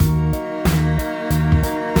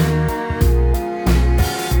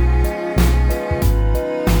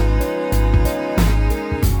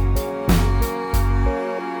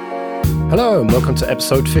and welcome to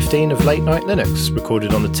episode 15 of Late Night Linux,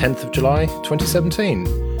 recorded on the 10th of July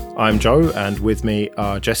 2017. I'm Joe, and with me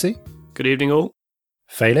are Jesse. Good evening, all.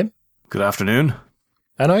 Phelim. Good afternoon.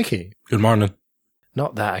 And Ike. Good morning.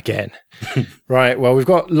 Not that again. Right, well, we've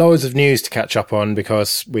got loads of news to catch up on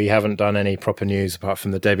because we haven't done any proper news apart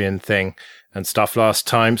from the Debian thing and stuff last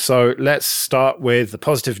time. So let's start with the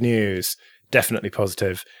positive news, definitely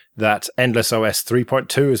positive, that Endless OS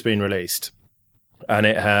 3.2 has been released. And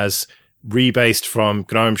it has rebased from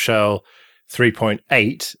GNOME Shell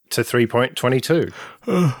 3.8 to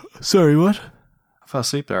 3.22. Sorry, what? I fell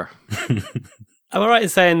asleep there. Am I right in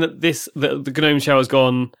saying that the GNOME Shell has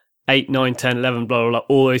gone 8, 9, 10, 11, blah, blah, blah,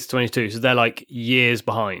 all the way to 22, so they're like years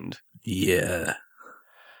behind? Yeah.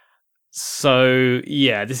 So,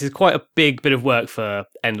 yeah, this is quite a big bit of work for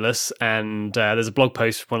Endless, and there's a blog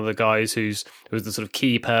post from one of the guys who was the sort of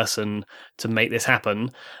key person to make this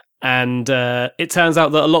happen. And it turns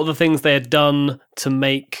out that a lot of the things they had done to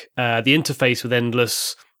make the interface with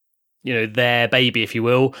Endless, their baby, if you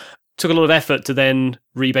will, took a lot of effort to then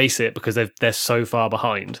rebase it because they're so far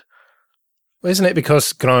behind. Well, isn't it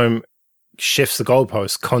because GNOME shifts the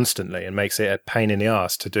goalposts constantly and makes it a pain in the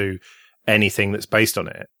ass to do anything that's based on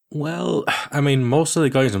it? Well, I mean, most of the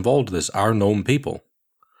guys involved in this are known people.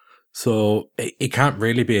 So it can't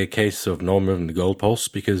really be a case of GNOME moving the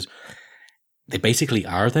goalposts because they basically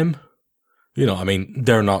are them.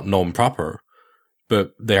 They're not GNOME proper,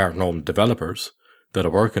 but they are GNOME developers that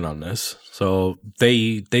are working on this. So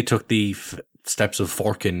they took the steps of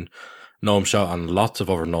forking GNOME Shell and lots of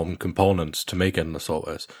other GNOME components to make Endless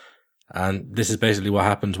OS. And this is basically what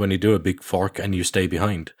happens when you do a big fork and you stay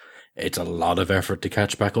behind. It's a lot of effort to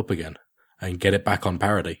catch back up again and get it back on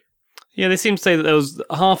parity. Yeah, they seem to say that there was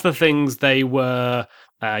half the things they were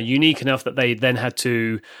unique enough that they then had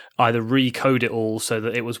to either recode it all so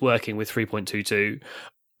that it was working with 3.22.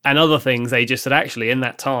 And other things they just said, actually, in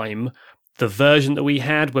that time, the version that we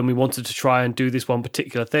had when we wanted to try and do this one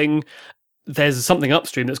particular thing, there's something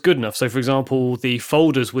upstream that's good enough. So, for example, the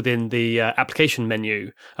folders within the application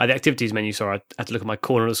menu, the activities menu, sorry, I had to look at my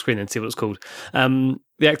corner of the screen and see what it's called.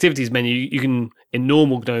 The activities menu, you can, in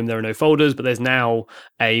normal GNOME, there are no folders, but there's now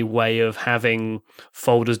a way of having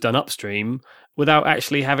folders done upstream without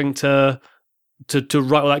actually having to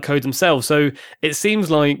write all that code themselves. So it seems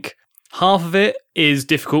like half of it is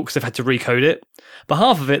difficult because they've had to recode it, but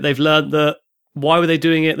half of it they've learned that why were they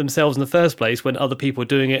doing it themselves in the first place when other people are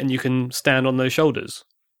doing it and you can stand on those shoulders?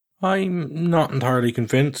 I'm not entirely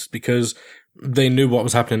convinced because they knew what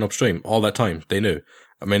was happening upstream all that time. They knew.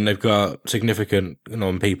 I mean, they've got significant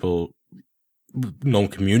people,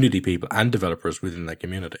 community people and developers within that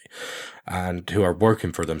community and who are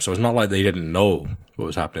working for them. So it's not like they didn't know what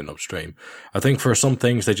was happening upstream. I think for some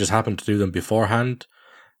things, they just happened to do them beforehand.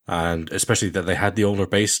 And especially that they had the older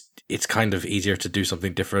base, it's kind of easier to do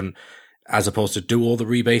something different as opposed to do all the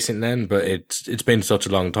rebasing then. But it's been such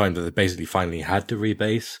a long time that they basically finally had to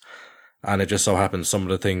rebase. And it just so happens some of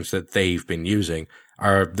the things that they've been using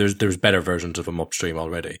there's better versions of them upstream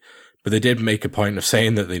already. But they did make a point of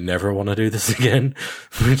saying that they never want to do this again,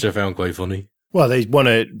 which I found quite funny. Well, they want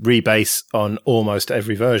to rebase on almost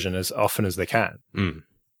every version as often as they can.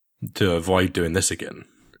 To avoid doing this again.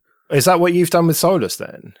 Is that what you've done with Solus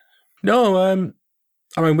then? No,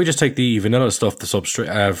 we just take the vanilla stuff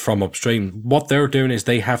from upstream. What they're doing is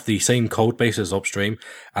they have the same code base as upstream,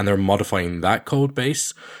 and they're modifying that code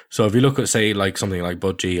base. So if you look at, say, like something like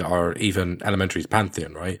Budgie or even Elementary's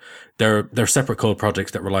Pantheon, right? They're separate code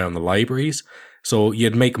projects that rely on the libraries. So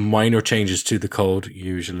you'd make minor changes to the code,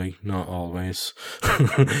 usually, not always.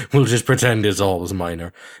 We'll just pretend it's always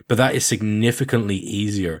minor. But that is significantly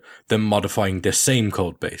easier than modifying the same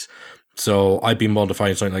code base. So I'd be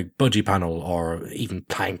modifying something like Budgie Panel or even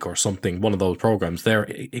Plank or something, one of those programs. They're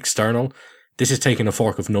external. This is taking a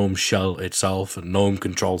fork of GNOME Shell itself and GNOME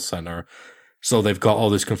Control Center. So they've got all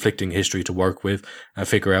this conflicting history to work with and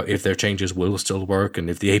figure out if their changes will still work and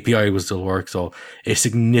if the API will still work. So it's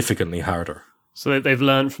significantly harder. So they've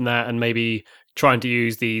learned from that and maybe trying to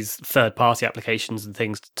use these third-party applications and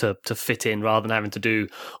things to fit in rather than having to do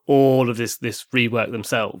all of this rework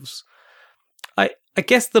themselves. I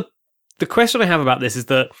guess the question I have about this is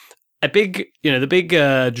that the big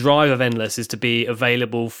drive of Endless is to be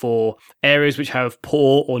available for areas which have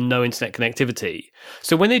poor or no internet connectivity.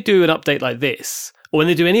 So when they do an update like this, or when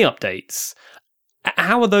they do any updates,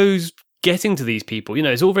 how are those getting to these people?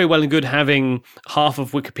 It's all very well and good having half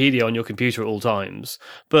of Wikipedia on your computer at all times,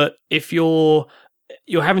 but if you're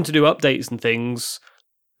having to do updates and things,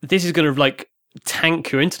 this is going to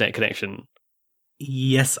tank your internet connection.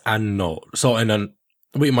 Yes and no. So in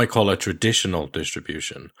we might call it a traditional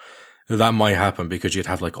distribution. That might happen because you'd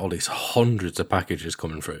have like all these hundreds of packages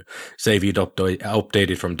coming through. Say if you'd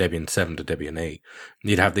updated from Debian 7 to Debian 8,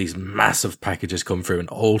 you'd have these massive packages come through and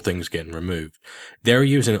old things getting removed. They're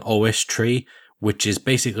using OS3, which is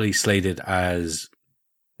basically slated as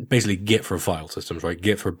basically Git for file systems, right?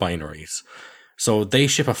 Git for binaries. So they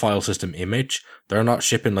ship a file system image. They're not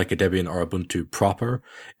shipping like a Debian or Ubuntu proper.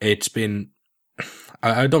 It's been,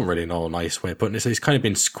 I don't really know a nice way of putting this. It's kind of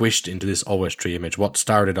been squished into this OS3 image. What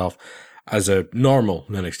started off as a normal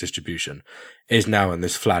Linux distribution is now in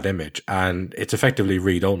this flat image, and it's effectively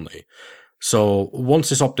read-only. So once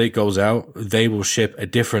this update goes out, they will ship a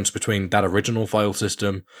difference between that original file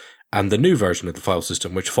system and the new version of the file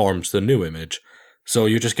system, which forms the new image. So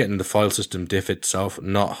you're just getting the file system diff itself,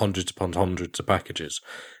 not hundreds upon hundreds of packages.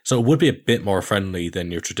 So it would be a bit more friendly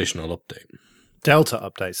than your traditional update. Delta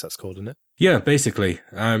updates, that's called, isn't it? Yeah, basically.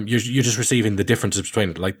 You're just receiving the differences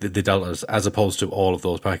between it, like the deltas, as opposed to all of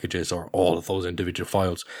those packages or all of those individual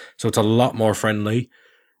files. So it's a lot more friendly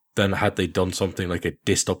than had they done something like a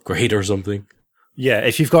dist upgrade or something. Yeah,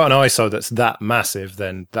 if you've got an ISO that's that massive,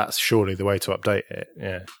 then that's surely the way to update it.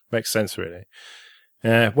 Yeah, makes sense, really.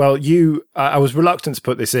 Well, I was reluctant to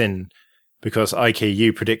put this in because, Ike,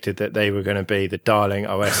 you predicted that they were going to be the darling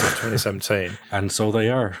OS of 2017. And so they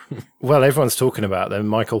are. Well, everyone's talking about them.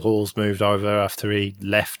 Michael Hall's moved over after he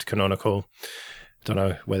left Canonical. Don't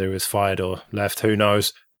know whether he was fired or left, who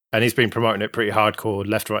knows. And he's been promoting it pretty hardcore,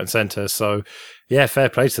 left, right and centre. So, yeah, fair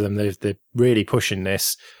play to them. They're really pushing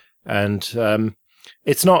this. And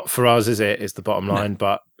it's not for us, is it? Is the bottom line. No.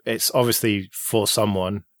 But it's obviously for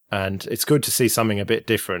someone. And it's good to see something a bit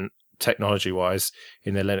different, technology-wise,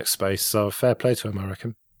 in the Linux space. So fair play to him, I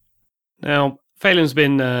reckon. Now, Phelan's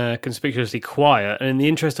been conspicuously quiet. And in the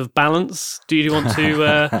interest of balance, do you want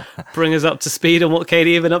to bring us up to speed on what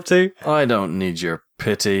KDE have been up to? I don't need your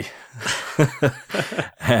pity.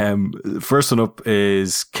 First one up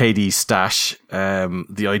is KDE Stash.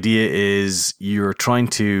 The idea is you're trying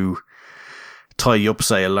to tie up,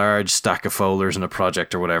 say, a large stack of folders in a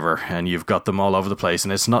project or whatever, and you've got them all over the place.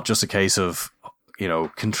 And it's not just a case of,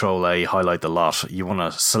 Control A, highlight the lot. You want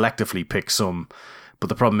to selectively pick some, but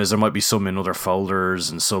the problem is there might be some in other folders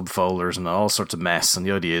and subfolders and all sorts of mess. And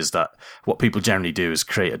the idea is that what people generally do is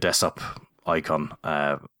create a desktop icon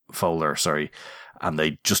folder, and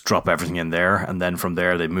they just drop everything in there, and then from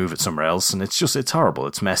there they move it somewhere else, and it's horrible.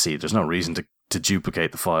 It's messy. There's no reason to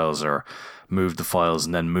duplicate the files or move the files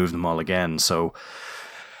and then move them all again. So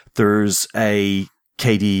there's a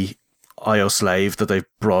KDE IO slave that they've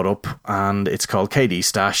brought up, and it's called KDE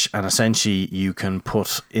Stash, and essentially you can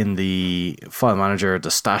put in the file manager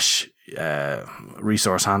the stash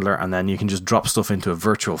resource handler, and then you can just drop stuff into a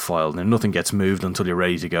virtual file, and nothing gets moved until you're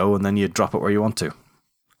ready to go, and then you drop it where you want to.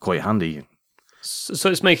 Quite handy. So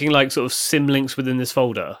it's making like sort of symlinks within this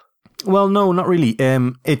folder? Well, no, not really.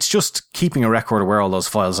 It's just keeping a record of where all those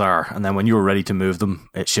files are, and then when you're ready to move them,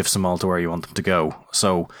 it shifts them all to where you want them to go.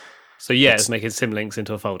 So yeah, it's making symlinks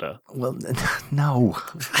into a folder. Well, no,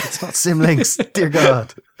 it's not symlinks. Dear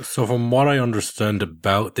God. So from what I understand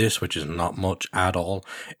about this, which is not much at all,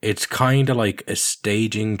 it's kind of like a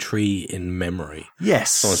staging tree in memory. Yes.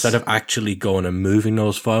 So instead of actually going and moving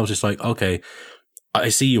those files, it's like, okay, I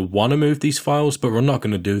see you want to move these files, but we're not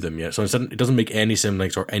going to do them yet. So instead, it doesn't make any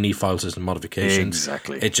symlinks or any file system modifications.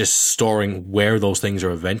 Exactly. It's just storing where those things are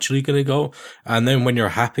eventually going to go. And then when you're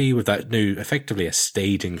happy with that new, effectively a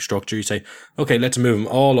staging structure, you say, okay, let's move them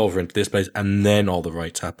all over into this place, and then all the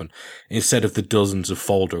writes happen. Instead of the dozens of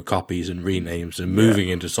folder copies and renames and moving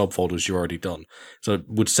into subfolders you already done. So it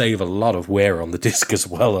would save a lot of wear on the disk as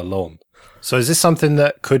well alone. So is this something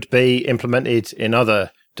that could be implemented in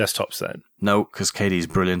other desktops then? No, because KDE's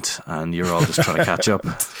brilliant and you're all just trying to catch up.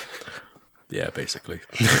 Yeah, basically.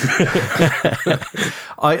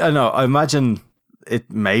 I know. I imagine it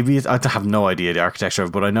maybe. I have no idea the architecture of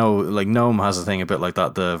it, but I know like GNOME has a thing a bit like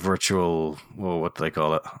that. The virtual, what do they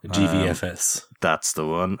call it? GVFS. That's the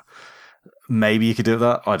one. Maybe you could do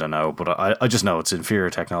that. I don't know, but I just know it's inferior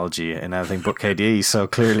technology in everything but KDE. So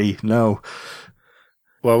clearly, no.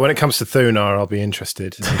 Well, when it comes to Thunar, I'll be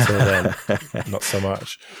interested. Until then, not so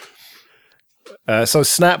much. So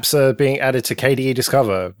snaps are being added to KDE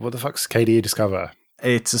Discover. What the fuck's KDE Discover?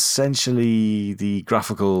 It's essentially the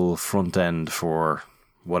graphical front end for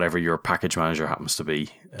whatever your package manager happens to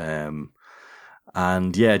be. And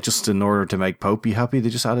yeah, just in order to make Popey happy, they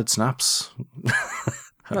just added snaps.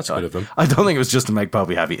 That's good of them. I don't think it was just to make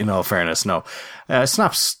Popey happy, in all fairness, no.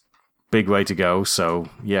 Snaps, big way to go. So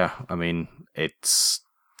yeah, I mean,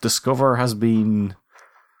 Discover has been...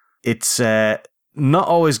 It's not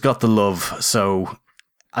always got the love. So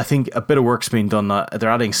I think a bit of work's been done. They're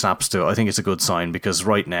adding snaps to it. I think it's a good sign because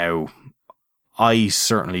right now, I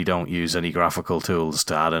certainly don't use any graphical tools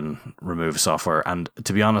to add and remove software. And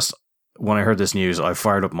to be honest, when I heard this news, I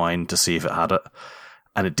fired up mine to see if it had it,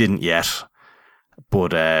 and it didn't yet.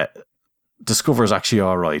 But Discover is actually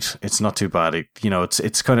all right. It's not too bad.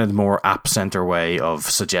 It's kind of the more app center way of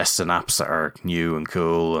suggesting apps that are new and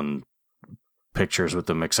cool and pictures with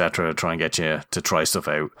them, etc. to try and get you to try stuff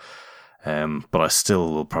out. But I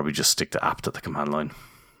still will probably just stick to apt at the command line.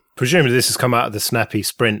 Presumably this has come out of the snappy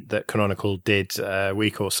sprint that Canonical did a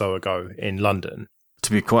week or so ago in London.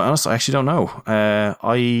 To be quite honest, I actually don't know.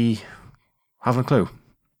 I haven't a clue.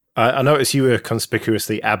 I noticed you were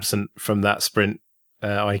conspicuously absent from that sprint,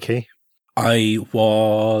 Ike. I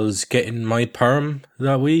was getting my perm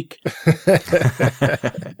that week.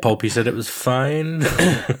 Popey said it was fine.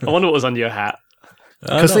 I wonder what was under your hat.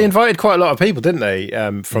 Because they invited quite a lot of people, didn't they?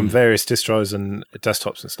 From various distros and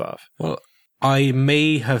desktops and stuff. Well, I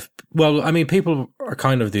may have... Well, I mean, people are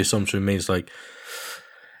kind of the assumption means like,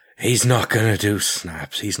 he's not going to do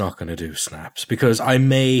snaps. He's not going to do snaps. Because I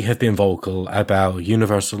may have been vocal about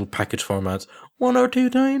universal package formats 1 or 2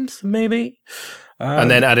 times, maybe.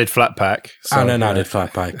 And then added Flatpak. Added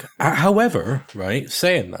Flatpak. However, right,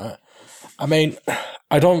 saying that, I mean,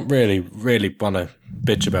 I don't really want to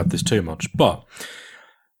bitch about this too much, but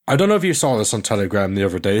I don't know if you saw this on Telegram the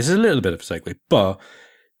other day. This is a little bit of a segue, but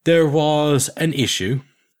there was an issue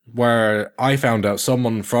where I found out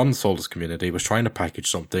someone from the Solus community was trying to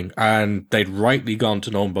package something and they'd rightly gone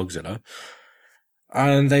to Gnome Bugzilla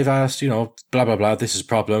and they've asked, blah, blah, blah, this is a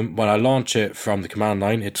problem. When I launch it from the command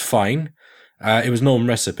line, it's fine. It was Gnome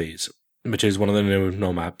Recipes, which is one of the new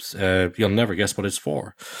Gnome apps. You'll never guess what it's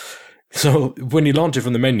for. So when you launch it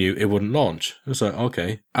from the menu, it wouldn't launch. It's like,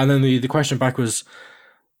 okay. And then the question back was,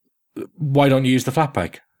 why don't you use the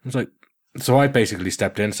Flatpak? It's like, so I basically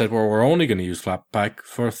stepped in and said, well, we're only going to use Flatpak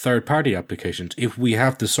for third-party applications. If we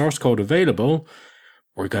have the source code available,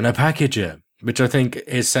 we're going to package it, which I think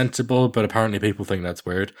is sensible, but apparently people think that's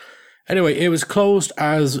weird. Anyway, it was closed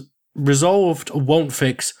as resolved, won't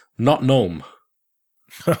fix, not GNOME.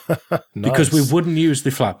 Nice. Because we wouldn't use the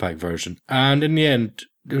Flatpak version. And in the end,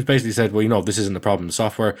 it was basically said, well, this isn't the problem with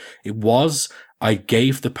software. It was. I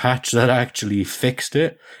gave the patch that actually fixed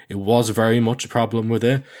it. It was very much a problem with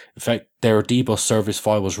it. In fact, their dbus service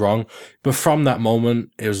file was wrong. But from that moment,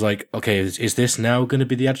 it was like, okay, is this now going to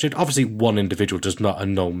be the attitude? Obviously, one individual does not a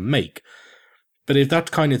GNOME make. But if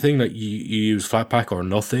that kind of thing that you use Flatpak or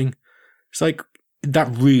nothing, it's like,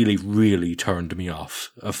 that really, really turned me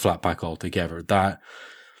off of Flatpak altogether. That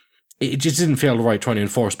it just didn't feel right trying to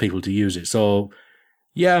enforce people to use it. So,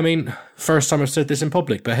 yeah, I mean, first time I've said this in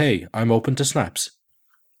public, but hey, I'm open to snaps.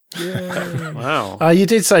 Yeah. Wow. You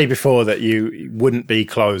did say before that you wouldn't be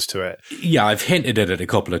closed to it. Yeah, I've hinted at it a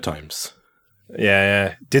couple of times.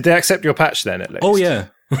 Yeah. Did they accept your patch then, at least? Oh, yeah.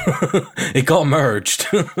 It got merged.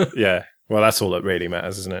 Yeah. Well, that's all that really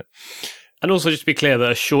matters, isn't it? And also, just to be clear,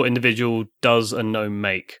 that a short individual does a GNOME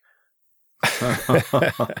make. Oh.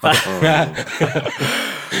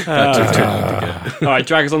 All right,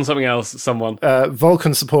 drag us on something else, someone.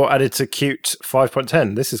 Vulkan support added to Qt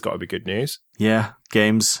 5.10. This has got to be good news. Yeah,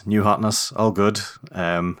 games, new hotness, all good.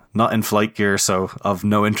 Not in flight gear, so of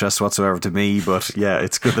no interest whatsoever to me, but yeah,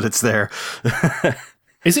 it's good that it's there.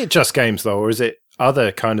 Is it just games, though, or is it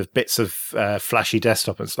other kind of bits of flashy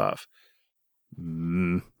desktop and stuff?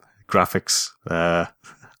 Graphics.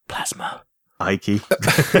 Plasma. Ike.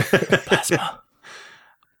 Plasma.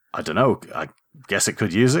 I don't know. I guess it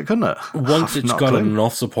could use it, couldn't it? Once it's got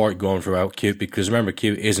enough support going throughout Qt, because remember,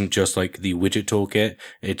 Qt isn't just like the widget toolkit,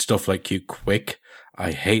 it's stuff like Qt Quick.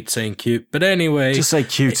 I hate saying Qt, but anyway. Just say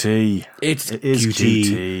Qt. It is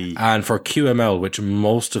Qt. And for QML, which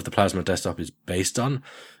most of the Plasma desktop is based on,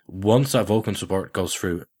 once that Vulkan support goes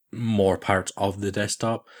through more parts of the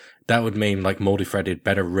desktop, that would mean like multi-threaded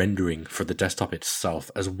better rendering for the desktop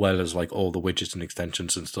itself, as well as like all the widgets and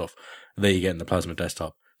extensions and stuff that you get in the Plasma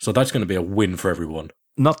desktop. So that's going to be a win for everyone.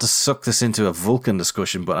 Not to suck this into a Vulkan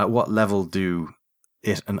discussion, but at what level do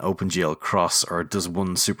it and OpenGL cross, or does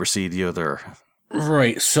one supersede the other?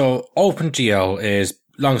 Right, so OpenGL is,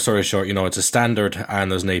 long story short, it's a standard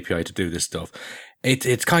and there's an API to do this stuff.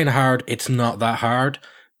 It's kind of hard. It's not that hard.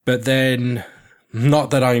 But then, not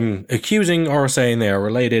that I'm accusing or saying they are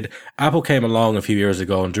related, Apple came along a few years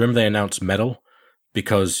ago, and do you remember they announced Metal?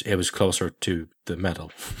 Because it was closer to the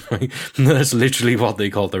metal. That's literally what they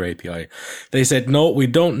called their API. They said, no, we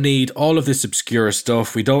don't need all of this obscure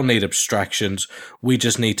stuff. We don't need abstractions. We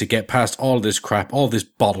just need to get past all this crap, all this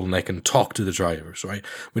bottleneck, and talk to the drivers, right?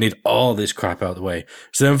 We need all this crap out of the way.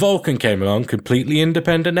 So then Vulkan came along, completely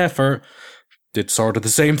independent effort, did sort of the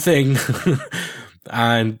same thing.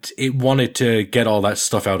 And it wanted to get all that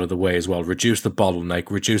stuff out of the way as well, reduce the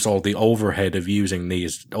bottleneck, reduce all the overhead of using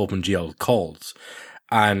these OpenGL calls.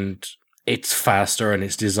 And it's faster and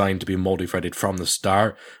it's designed to be multi-threaded from the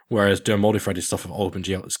start, whereas doing multi-threaded stuff with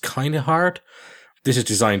OpenGL is kind of hard. This is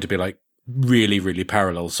designed to be like really, really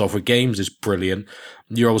parallel. So for games, it's brilliant.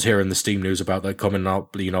 You're always hearing the Steam news about that coming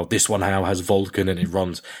up. You know, this one now has Vulkan and it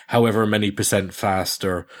runs however many %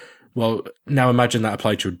 faster. Well, now imagine that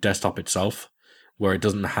applied to your desktop itself, where it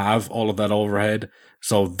doesn't have all of that overhead.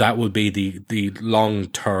 So that would be the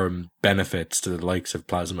long-term benefits to the likes of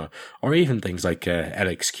Plasma, or even things like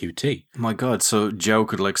LXQT. My God, so Joe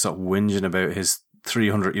could like stop whinging about his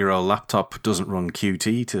 300-year-old laptop doesn't run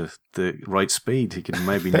Qt to the right speed. He can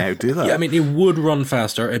maybe now do that. Yeah, I mean, it would run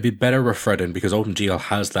faster. It'd be better with threading because OpenGL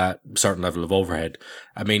has that certain level of overhead.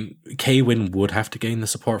 I mean, Kwin would have to gain the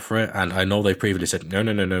support for it, and I know they previously said,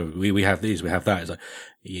 no, we have these, we have that. It's like,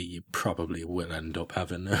 you probably will end up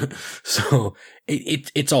having. So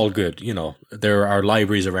it's all good, you know. There are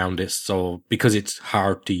libraries around it, so because it's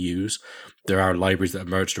hard to use, there are libraries that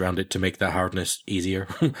emerged around it to make that hardness easier,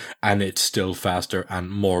 and it's still faster and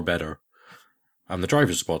more better. And the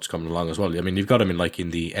driver support's coming along as well. I mean, you've got them in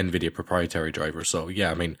the NVIDIA proprietary driver, so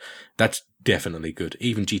yeah, I mean, that's definitely good.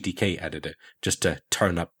 Even GTK added it, just to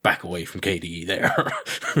turn that back away from KDE there.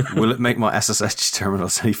 Will it make my SSH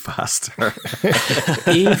terminals any faster?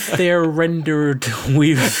 If they're rendered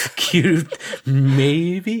with Qt,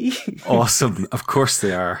 maybe? Awesome. Of course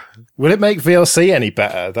they are. Will it make VLC any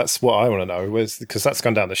better? That's what I want to know, because that's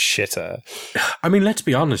gone down the shitter. I mean, let's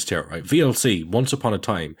be honest here, right? VLC, once upon a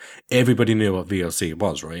time, everybody knew what VLC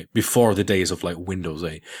was, right? Before the days of like Windows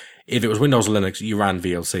 8. If it was Windows or Linux, you ran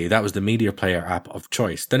VLC. That was the media player app of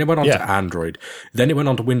choice. Then it went on to Android. Then it went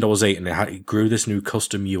on to Windows 8 and it grew this new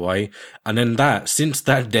custom UI. And then since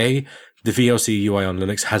that day, the VLC UI on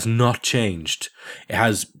Linux has not changed. It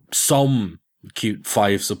has some Qt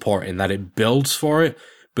 5 support in that it builds for it,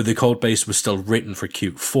 but the code base was still written for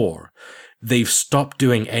Qt 4. They've stopped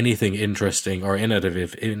doing anything interesting or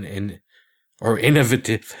innovative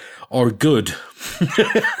or good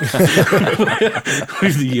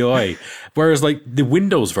with the UI. Whereas like the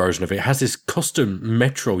Windows version of it has this custom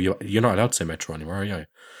Metro UI. You're not allowed to say Metro anymore, are you?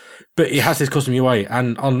 But it has this custom UI,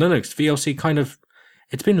 and on Linux, VLC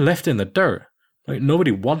it's been left in the dirt. Like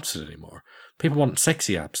nobody wants it anymore. People want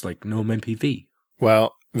sexy apps like GNOME MPV.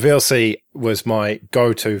 Well, VLC was my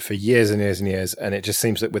go-to for years and years and years, and it just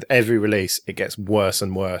seems that with every release, it gets worse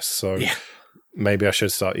and worse. So maybe I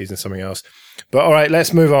should start using something else. But all right,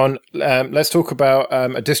 let's move on. Let's talk about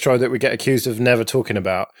a distro that we get accused of never talking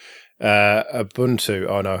about, Ubuntu.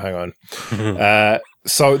 Oh, no, hang on.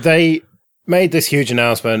 So they made this huge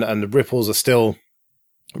announcement, and the ripples are still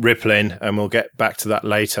rippling, and we'll get back to that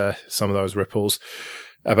later, some of those ripples,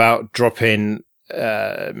 about dropping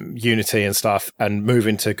Unity and stuff and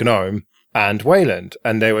moving to GNOME and Wayland.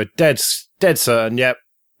 And they were dead certain, yep,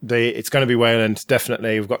 it's going to be Wayland,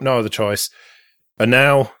 definitely. We've got no other choice. And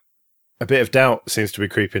now a bit of doubt seems to be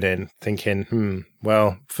creeping in, thinking,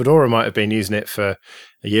 well, Fedora might have been using it for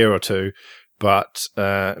a year or two, but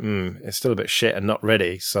it's still a bit shit and not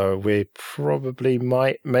ready. So we probably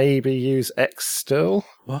might maybe use X still.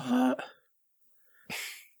 What?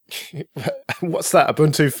 What's that?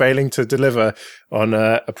 Ubuntu failing to deliver on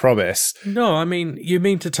a promise? No, I mean, you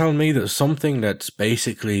mean to tell me that something that's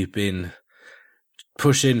basically been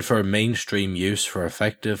pushed in for mainstream use for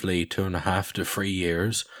effectively 2.5 to 3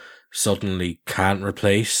 years suddenly can't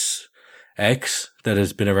replace X that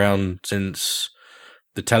has been around since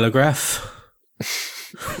the Telegraph?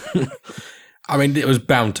 I mean, it was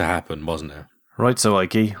bound to happen, wasn't it? Right, so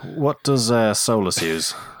Ike, what does Solus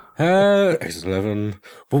use? X11.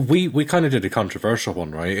 But we kind of did a controversial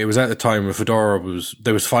one, right? It was at the time when Fedora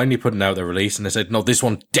was finally putting out their release, and they said, no, this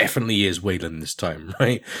one definitely is Wayland this time,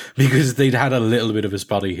 right? Because they'd had a little bit of a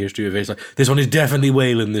spotty history of it. It's like, this one is definitely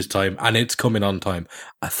Wayland this time, and it's coming on time.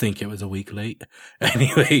 I think it was a week late.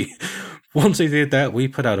 Anyway, once they did that, we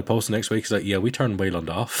put out a post next week. It's like, yeah, we turned Wayland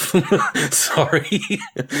off. Sorry.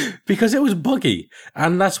 Because it was buggy.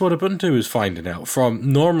 And that's what Ubuntu is finding out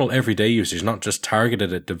from normal everyday usage, not just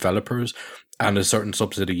targeted at developers and a certain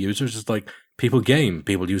subset of users. It's like people game,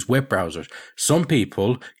 people use web browsers. Some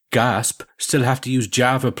people, gasp, still have to use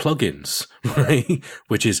Java plugins, right?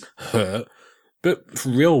 Which is But for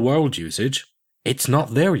real world usage, it's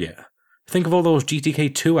not there yet. Think of all those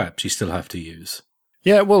GTK2 apps you still have to use.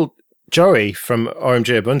 Yeah, well, Joey from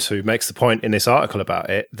OMG Ubuntu makes the point in this article about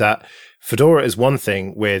it that Fedora is one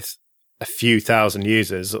thing with a few thousand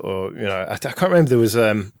users, or I can't remember. There was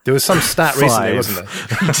some stat recently, wasn't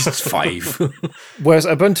there? Just 5. Whereas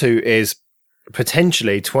Ubuntu is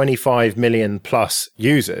potentially 25 million plus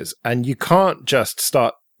users, and you can't just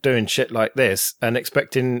start doing shit like this and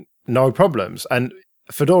expecting no problems. And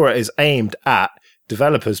Fedora is aimed at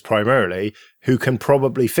developers primarily who can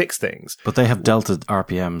probably fix things. But they have Delta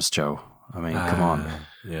RPMs, Joe. I mean, come on.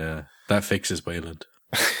 Yeah, that fixes Wayland.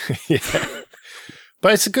 Yeah.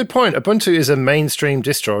 But it's a good point. Ubuntu is a mainstream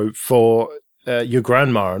distro for your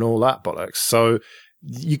grandma and all that bollocks. So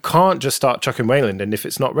you can't just start chucking Wayland in if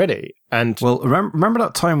it's not ready. And well, remember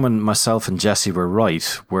that time when myself and Jesse were right,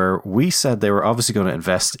 where we said they were obviously going to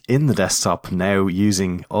invest in the desktop now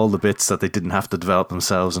using all the bits that they didn't have to develop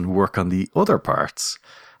themselves and work on the other parts,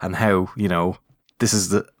 and how, you know, this is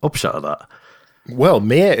the upshot of that. Well,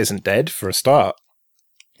 Mia isn't dead for a start.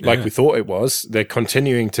 Like we thought it was. They're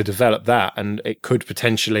continuing to develop that, and it could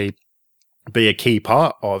potentially be a key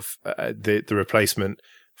part of the replacement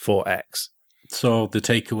for X. So the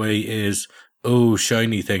takeaway is, oh,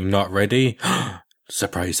 shiny thing not ready.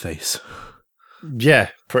 Surprise face. Yeah,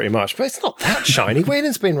 pretty much. But it's not that shiny.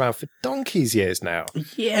 Wayland's been around for donkey's years now.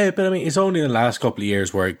 Yeah, but I mean, it's only the last couple of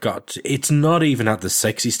years where it's not even at the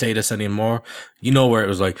sexy status anymore. You know, where it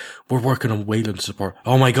was like, we're working on Wayland support.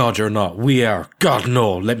 Oh my God, you're not. We are. God,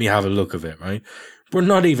 no. Let me have a look of it, right? We're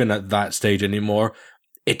not even at that stage anymore.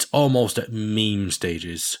 It's almost at meme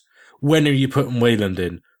stages. When are you putting Wayland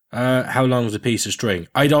in? How long is a piece of string?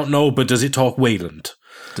 I don't know, but does it talk Wayland?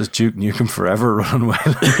 Does Duke Nukem Forever run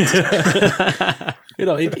Wayland? You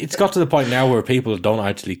know, it's got to the point now where people don't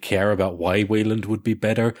actually care about why Wayland would be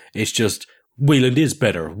better. It's just, Wayland is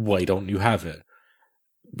better. Why don't you have it?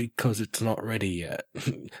 Because it's not ready yet.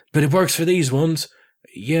 But it works for these ones.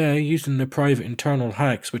 Yeah, using the private internal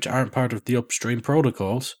hacks, which aren't part of the upstream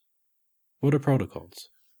protocols. What are protocols?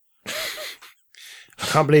 I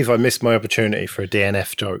can't believe I missed my opportunity for a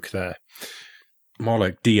DNF joke there. More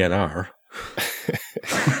like DNR.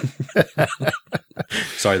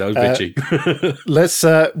 Sorry, that was bitchy. Let's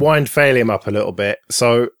wind Phalium up a little bit.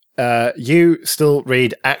 So you still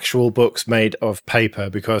read actual books made of paper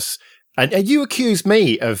because... And you accuse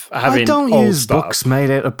me of having I don't old use stuff. books made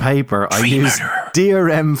out of paper. I use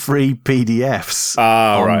DRM-free PDFs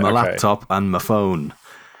on my laptop and my phone.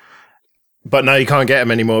 But now you can't get them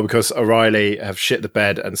anymore because O'Reilly have shit the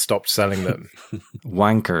bed and stopped selling them.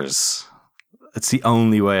 Wankers. It's the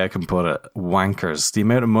only way I can put it. Wankers. The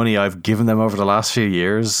amount of money I've given them over the last few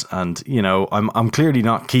years, and you know, I'm clearly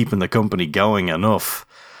not keeping the company going enough.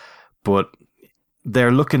 But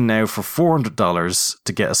they're looking now for $400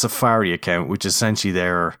 to get a Safari account, which is essentially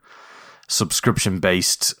their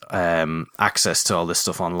subscription-based access to all this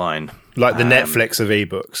stuff online. Like the Netflix of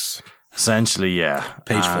ebooks. Essentially, yeah.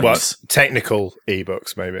 Page Well, technical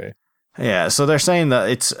ebooks, maybe. Yeah, so they're saying that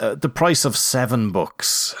it's the price of 7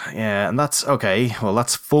 books. Yeah, and that's okay. Well,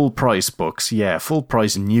 that's full price books. Yeah, full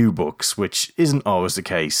price new books, which isn't always the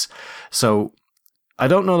case. So I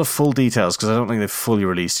don't know the full details because I don't think they've fully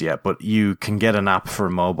released yet, but you can get an app for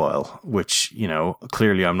mobile, which, you know,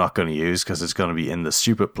 clearly I'm not going to use because it's going to be in the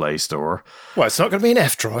stupid Play Store. Well, it's not going to be an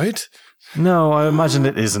F-Droid. No, I imagine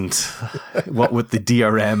it isn't. What with the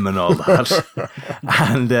DRM and all that.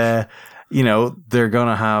 And, you know, you're going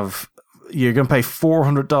to pay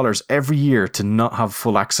 $400 every year to not have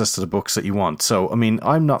full access to the books that you want. So, I mean,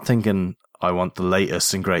 I'm not thinking I want the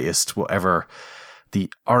latest and greatest, whatever the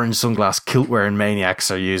orange sunglass kilt wearing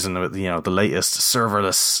maniacs are using, you know, the latest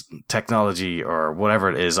serverless technology or whatever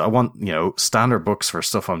it is. I want, you know, standard books for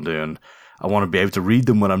stuff I'm doing. I want to be able to read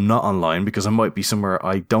them when I'm not online because I might be somewhere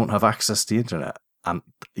I don't have access to the internet. And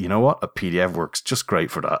you know what? A PDF works just great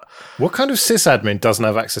for that. What kind of sysadmin doesn't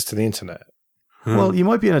have access to the internet? Well, you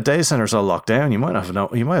might be in a data center that's all locked down. You might have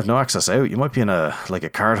no access out. You might be in a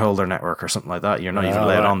cardholder network or something like that. You're not even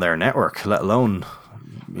allowed on their network, let alone,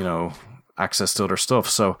 you know, access to other stuff.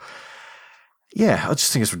 So, yeah, I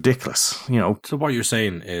just think it's ridiculous. You know. So what you're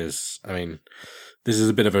saying is, I mean, this is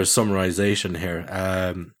a bit of a summarization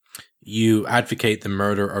here. You advocate the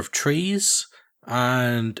murder of trees,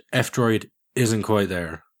 and F-Droid isn't quite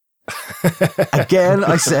there. Again,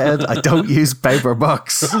 I said I don't use paper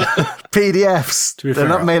books. PDFs. They're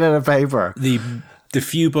not made out of paper. The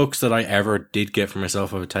few books that I ever did get for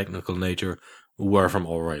myself of a technical nature were from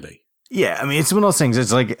O'Reilly. Yeah, I mean, it's one of those things.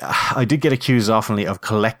 It's like, I did get accused oftenly of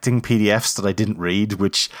collecting PDFs that I didn't read,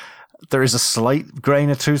 which there is a slight grain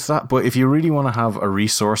of truth to that. But if you really want to have a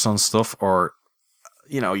resource on stuff, or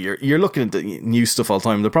you know, you're looking at new stuff all the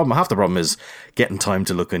time. Half the problem is getting time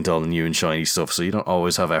to look into all the new and shiny stuff. So you don't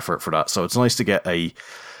always have effort for that. So it's nice to get a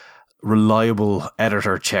reliable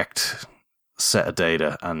editor checked set of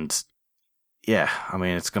data. And yeah, I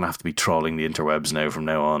mean, it's going to have to be trawling the interwebs now from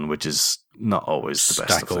now on, which is not always the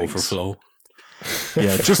best of things. Stack Overflow.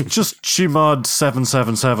 Yeah, just gmod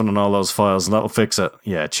 777 on all those files and that'll fix it.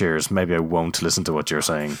 Yeah, cheers. Maybe I won't listen to what you're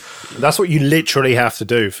saying. That's what you literally have to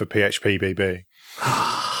do for PHP-BB.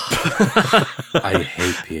 I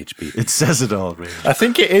hate PHP. It says it all, really. I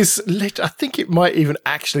think it is. I think it might even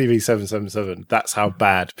actually be 777. That's how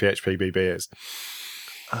bad PHP-BB is.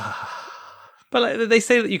 But like, they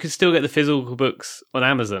say that you can still get the physical books on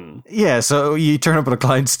Amazon. Yeah, so you turn up at a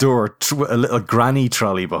client's door, a little granny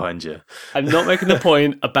trolley behind you. I'm not making the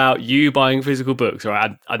point about you buying physical books,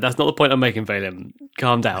 right? That's not the point I'm making, Phelim.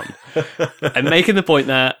 Calm down. I'm making the point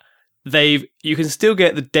that you can still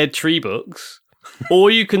get the Dead Tree books, or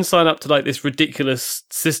you can sign up to like this ridiculous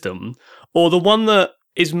system, or the one that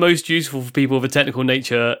is most useful for people of a technical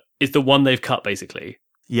nature is the one they've cut, basically.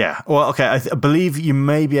 Yeah, well, okay, I believe you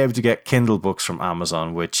may be able to get Kindle books from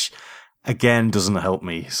Amazon, which, again, doesn't help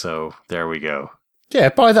me, so there we go. Yeah,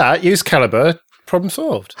 buy that, use Calibre, problem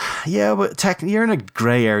solved. Yeah, but you're in a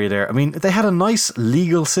grey area there. I mean, they had a nice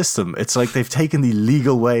legal system. It's like they've taken the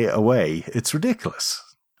legal way away. It's ridiculous.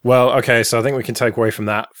 Well, okay, so I think we can take away from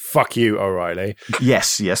that. Fuck you, O'Reilly.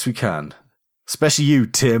 Yes, we can. Especially you,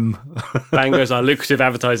 Tim. Bang goes our lucrative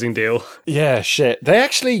advertising deal. Yeah, shit. They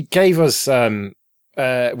actually gave us...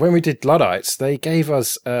 when we did Luddites, they gave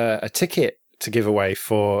us a ticket to give away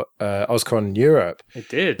for OzCon Europe. It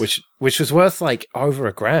did, which was worth like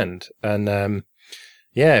over $1,000, and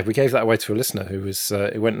yeah, we gave that away to a listener who was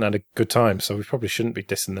it went and had a good time. So we probably shouldn't be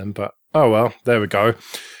dissing them, but oh well, there we go.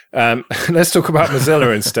 Let's talk about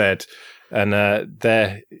Mozilla instead, and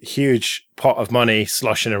their huge pot of money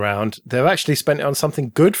sloshing around. They've actually spent it on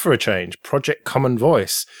something good for a change. Project Common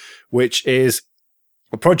Voice, which is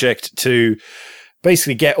a project to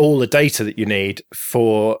basically get all the data that you need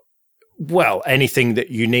for, well, anything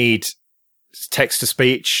that you need, text to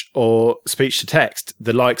speech or speech to text,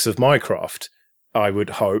 the likes of Mycroft, I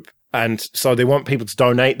would hope. And so they want people to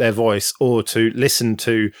donate their voice or to listen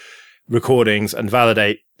to recordings and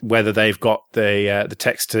validate whether they've got the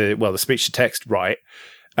the speech to text right.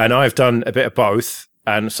 And I've done a bit of both.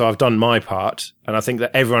 And so I've done my part, and I think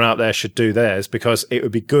that everyone out there should do theirs, because it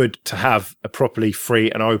would be good to have a properly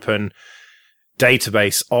free and open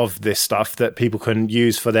database of this stuff that people can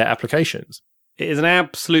use for their applications. It is an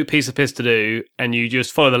absolute piece of piss to do, and you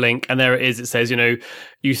just follow the link, and there it is. It says, you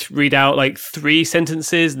read out like 3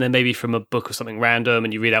 sentences, and then maybe from a book or something random,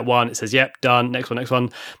 and you read out one. It says, yep, done, next one.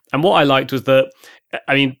 And what I liked was that,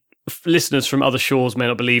 I mean, listeners from other shores may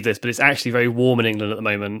not believe this, but it's actually very warm in England at the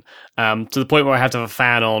moment, to the point where I have to have a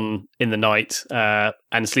fan on in the night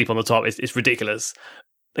and sleep on the top. It's ridiculous.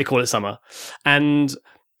 They call it summer. And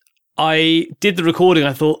I did the recording.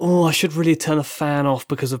 I thought, I should really turn the fan off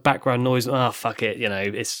because of background noise. Fuck it.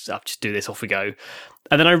 I'll just do this. Off we go.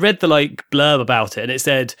 And then I read the blurb about it, and it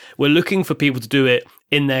said, we're looking for people to do it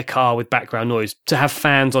in their car with background noise, to have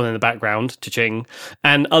fans on in the background, cha-ching,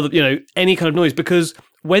 and other, any kind of noise, because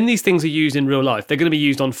when these things are used in real life, they're going to be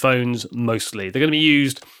used on phones mostly. They're going to be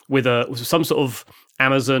used with some sort of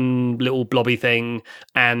Amazon little blobby thing,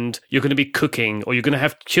 and you're going to be cooking, or you're going to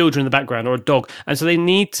have children in the background, or a dog. And so they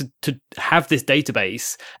need to have this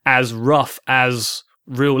database as rough as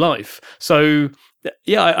real life. So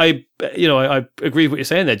yeah, I agree with what you're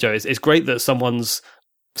saying there, Joe. It's great that someone's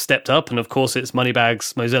stepped up, and of course it's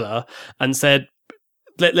Moneybags Mozilla, and said,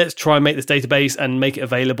 let's try and make this database and make it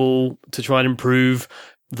available to try and improve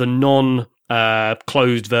the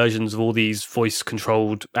non-closed versions of all these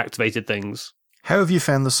voice-controlled activated things. How have you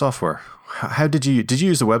found the software? How did you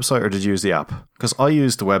use the website or did you use the app? Because I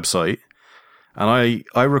used the website, and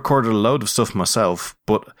I recorded a load of stuff myself,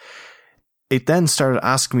 but it then started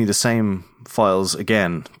asking me the same files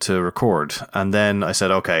again to record. And then I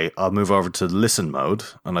said, okay, I'll move over to listen mode.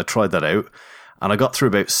 And I tried that out. And I got through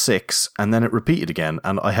about 6, and then it repeated again.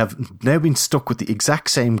 And I have now been stuck with the exact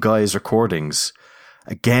same guy's recordings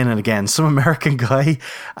again and again. Some American guy.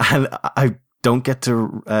 And I don't get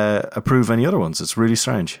to approve any other ones. It's really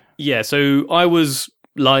strange. Yeah, so I was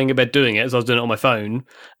lying in bed doing it as I was doing it on my phone.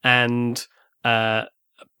 And I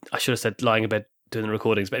should have said lying in bed doing the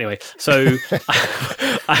recordings, but anyway, so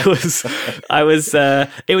I was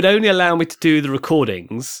it would only allow me to do the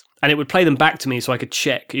recordings, and it would play them back to me so I could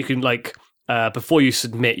check. You can before you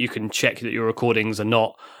submit, you can check that your recordings are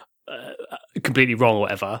not completely wrong or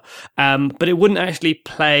whatever, but it wouldn't actually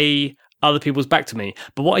play other people's back to me.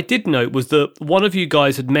 But what I did note was that one of you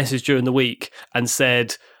guys had messaged during the week and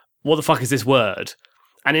said, what the fuck is this word?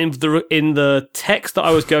 And in the text that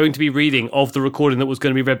I was going to be reading of the recording that was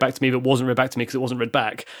going to be read back to me, but wasn't read back to me because it wasn't read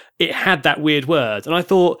back, it had that weird word. And I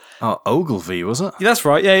thought... Oh, Ogilvy, was it? Yeah, that's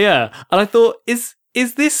right, yeah. And I thought, is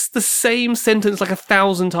is this the same sentence like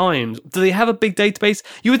 1,000 times? Do they have a big database?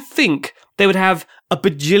 You would think they would have a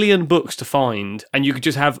bajillion books to find, and you could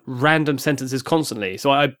just have random sentences constantly.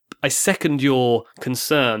 So I second your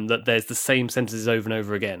concern that there's the same sentences over and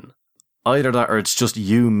over again. Either that or it's just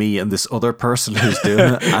you, me, and this other person who's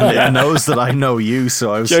doing it, and it knows that I know you,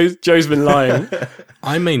 so I was... Joe's been lying.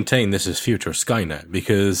 I maintain this is future Skynet,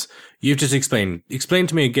 because you've just explained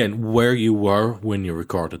to me again where you were when you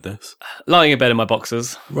recorded this. Lying in bed in my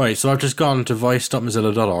boxers. Right, so I've just gone to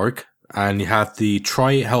vice.mozilla.org, and you have the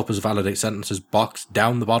try help us validate sentences box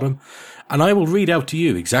down the bottom, and I will read out to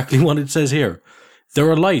you exactly what it says here.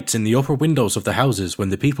 There are lights in the upper windows of the houses when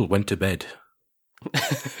the people went to bed.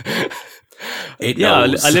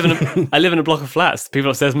 I live in a block of flats. The people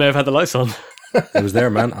upstairs may have had the lights on. It was there,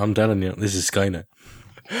 man. I'm telling you, this is Skynet.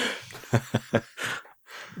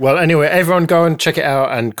 Well, anyway, everyone go and check it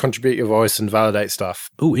out and contribute your voice and validate stuff.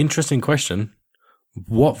 Oh, interesting question.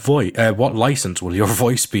 What license will your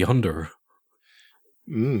voice be under?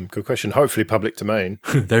 Good question. Hopefully public domain.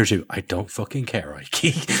 There's you. I don't fucking care, Ike. A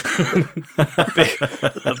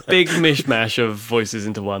big mishmash of voices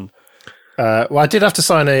into one. Well, I did have to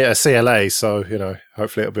sign a CLA, so,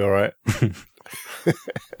 hopefully it'll be all right.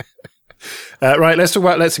 Right, let's talk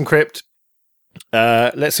about Let's Encrypt.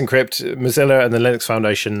 Let's Encrypt, Mozilla and the Linux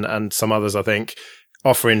Foundation and some others, I think,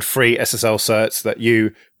 offering free SSL certs that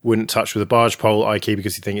you wouldn't touch with a barge pole, Ike,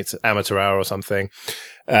 because you think it's amateur hour or something.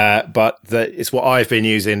 But it's what I've been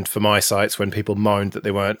using for my sites when people moaned that they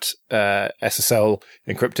weren't SSL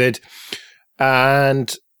encrypted.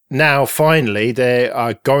 And now, finally, they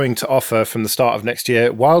are going to offer from the start of next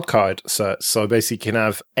year wildcard certs. So basically, you can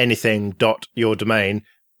have anything .your domain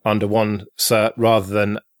under one cert rather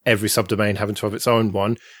than every subdomain having to have its own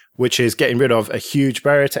one, which is getting rid of a huge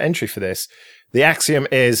barrier to entry for this. The axiom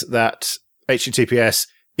is that HTTPS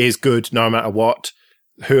is good no matter what.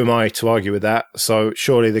 Who am I to argue with that? So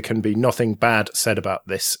surely there can be nothing bad said about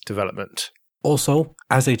this development. Also,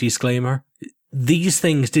 as a disclaimer, these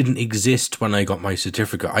things didn't exist when I got my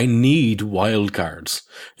certificate. I need wildcards.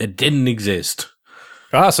 They didn't exist.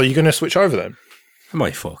 So you're going to switch over then?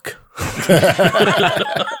 My fuck.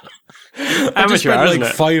 I just spent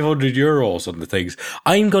like €500 on the things.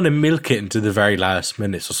 I'm going to milk it into the very last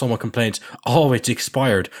minute. So someone complains, oh, it's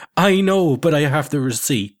expired. I know, but I have the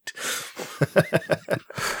receipt.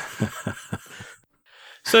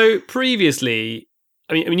 So previously,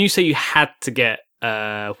 I mean, you say you had to get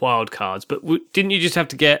wildcards, but didn't you just have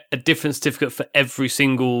to get a different certificate for every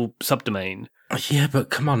single subdomain? Yeah, but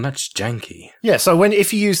come on, that's janky. Yeah, so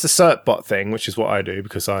if you use the certbot thing, which is what I do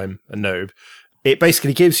because I'm a noob, it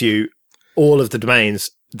basically gives you all of the domains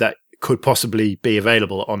that could possibly be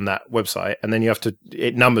available on that website, and then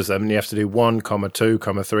it numbers them, and you have to do 1, 2,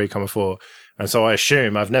 3, 4. And so I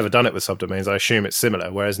assume, I've never done it with subdomains, I assume it's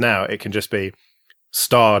similar, whereas now it can just be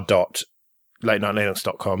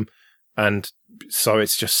star.latenightlinux.com, and so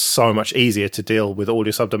it's just so much easier to deal with all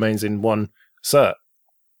your subdomains in one cert,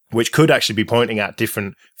 which could actually be pointing at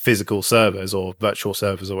different physical servers or virtual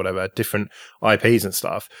servers or whatever, different IPs and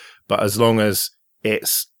stuff. But as long as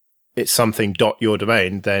it's something .your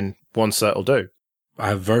domain, then one cert will do. I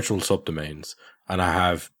have virtual subdomains, and I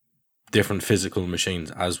have different physical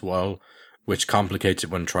machines as well, which complicates it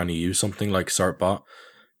when trying to use something like certbot,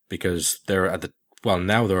 because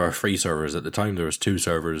now there are 3 servers. At the time there was 2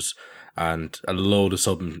 servers and a load of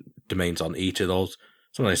subdomains on each of those.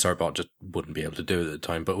 Something like certbot just wouldn't be able to do it at the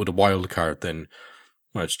time, but with a wildcard, then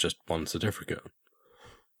it's just one certificate.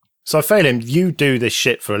 So, Phelim, you do this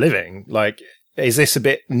shit for a living. Like, is this a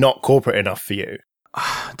bit not corporate enough for you?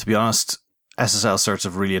 To be honest, SSL certs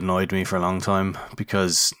have really annoyed me for a long time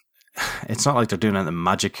because it's not like they're doing anything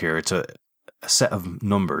magic here. It's a set of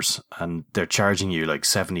numbers and they're charging you like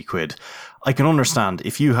 70 quid. I can understand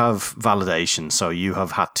if you have validation, so you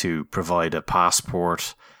have had to provide a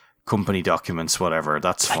passport, company documents, whatever,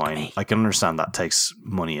 that's like fine. I can understand that takes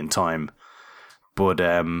money and time. But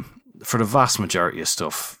for the vast majority of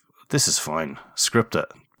stuff, this is fine. Script it.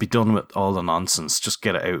 Be done with all the nonsense. Just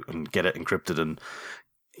get it out and get it encrypted. And,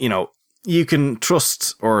 you can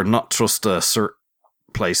trust or not trust a cert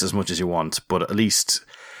place as much as you want, but at least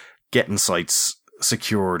getting sites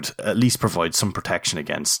secured at least provide some protection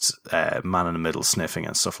against man-in-the-middle sniffing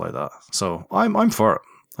and stuff like that. So I'm for it.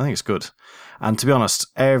 I think it's good. And to be honest,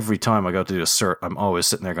 every time I go to do a cert, I'm always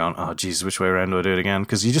sitting there going, oh, Jesus, which way around do I do it again?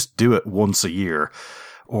 Because you just do it once a year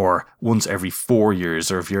or once every 4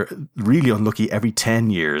 years, or if you're really unlucky, every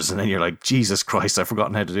 10 years. And then you're like, Jesus Christ, I've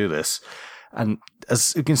forgotten how to do this. And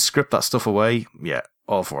as you can script that stuff away, yeah,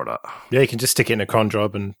 all for that. Yeah, you can just stick it in a cron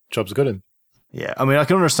job and job's good. Yeah, I mean, I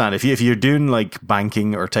can understand if you're doing like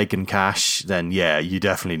banking or taking cash, then yeah, you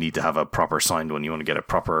definitely need to have a proper signed one. You want to get a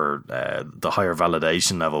proper, the higher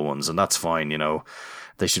validation level ones, and that's fine. You know,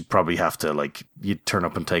 they should probably have to like you turn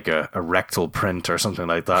up and take a rectal print or something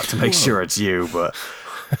like that to make sure it's you. But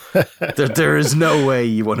there is no way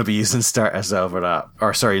you want to be using Start SL for that,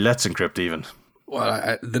 or sorry, Let's Encrypt even.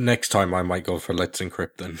 Well, the next time I might go for Let's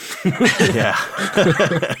Encrypt then. Yeah,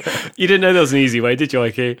 You didn't know there was an easy way, did you,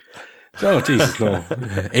 Ikey? Oh, Jesus, no.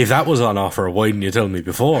 If that was on offer, why didn't you tell me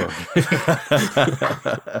before?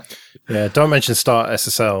 Yeah, don't mention Start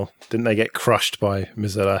SSL. Didn't they get crushed by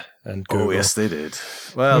Mozilla and Google? oh yes, they did.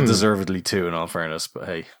 Well, deservedly too, in all fairness. But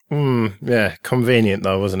hey, Yeah, convenient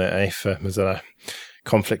though, wasn't it, for Mozilla?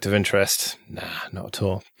 Conflict of interest? Nah, not at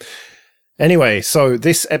all. Anyway, so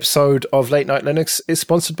this episode of Late Night Linux is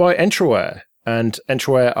sponsored by Entraware. And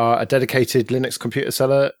Entraware are a dedicated Linux computer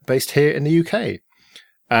seller based here in the UK.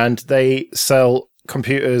 And they sell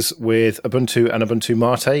computers with Ubuntu and Ubuntu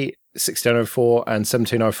Mate, 1604 and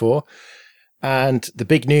 1704. And the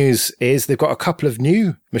big news is they've got a couple of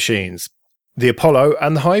new machines, the Apollo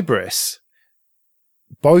and the Hybris,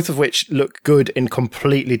 both of which look good in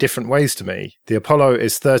completely different ways to me. The Apollo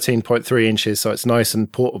is 13.3 inches, so it's nice and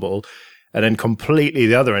portable. And then completely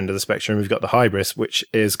the other end of the spectrum, we've got the Hybris, which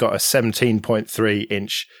is got a 17.3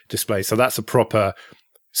 inch display. So that's a proper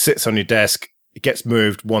sits on your desk, it gets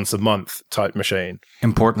moved once a month type machine.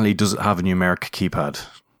 importantly, does it have a numeric keypad?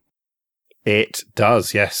 It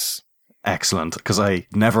does, yes. Excellent, because I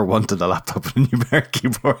never wanted a laptop with a numeric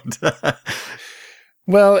keyboard.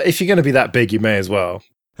 Well, if you're going to be that big, you may as well.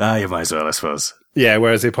 You might as well, I suppose. Yeah,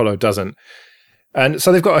 whereas the Apollo doesn't. And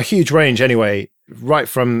so they've got a huge range anyway, right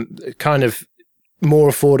from kind of more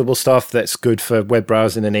affordable stuff that's good for web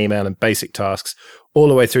browsing and email and basic tasks, all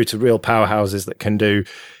the way through to real powerhouses that can do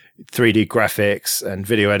 3D graphics and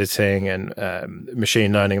video editing and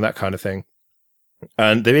machine learning, that kind of thing.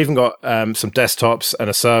 And they've even got some desktops and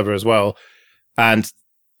a server as well. And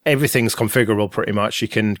everything's configurable pretty much. You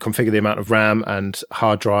can configure the amount of RAM and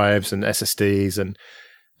hard drives and SSDs and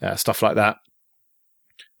stuff like that.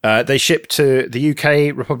 They ship to the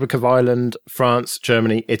UK, Republic of Ireland, France,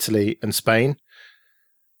 Germany, Italy, and Spain.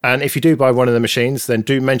 And if you do buy one of the machines, then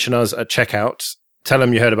do mention us at checkout. Tell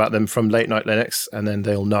them you heard about them from Late Night Linux, and then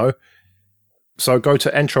they'll know. So go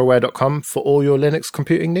to entraware.com for all your Linux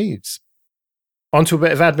computing needs. On to a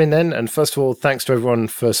bit of admin then. And first of all, thanks to everyone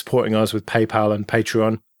for supporting us with PayPal and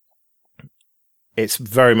Patreon. It's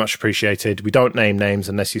very much appreciated. We don't name names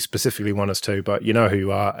unless you specifically want us to, but you know who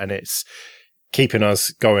you are, and it's keeping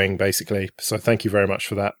us going, basically. So thank you very much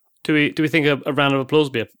for that. Do we think a round of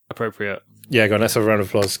applause would be appropriate? Yeah, go on. Let's have a round of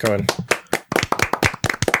applause. Go on.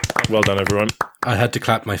 Well done, everyone. I had to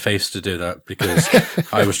clap my face to do that because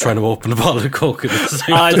I was trying to open a bottle of Coke at the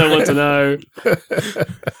same I time. don't want to know.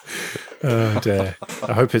 Oh, dear.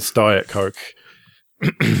 I hope it's Diet Coke.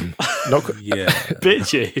 Not Yeah.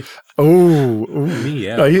 Bitchy. Oh, Me,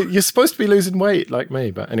 yeah. no, you're supposed to be losing weight like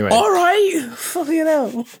me, but anyway. All right, fucking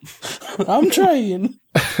hell. I'm trying.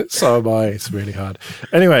 So am I. It's really hard.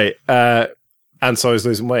 Anyway, and so I was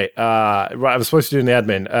losing weight. Right, I was supposed to do in the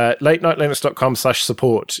admin.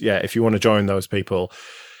 latenightlinux.com/support. Yeah, if you want to join those people.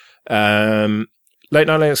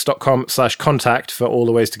 latenightlinux.com/contact for all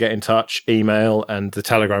the ways to get in touch, email and the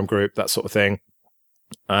Telegram group, that sort of thing.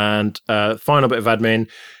 And final bit of admin,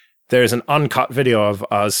 there is an uncut video of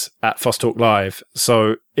us at Fosstalk Live.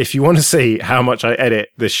 So if you want to see how much I edit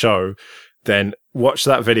this show, then watch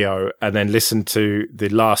that video and then listen to the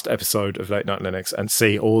last episode of Late Night Linux and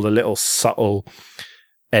see all the little subtle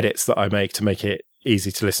edits that I make to make it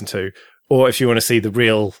easy to listen to. Or if you want to see the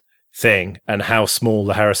real thing and how small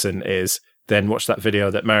the Harrison is, then watch that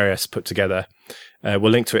video that Marius put together.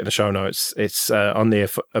 We'll link to it in the show notes. It's on the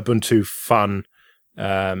Ubuntu Fun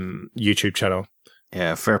YouTube channel.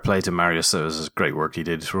 Yeah, fair play to Marius. It was great work he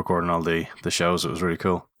did recording all the shows. It was really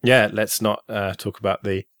cool. Yeah, let's not talk about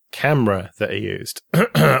the camera that he used,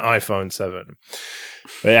 iPhone 7.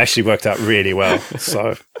 It actually worked out really well.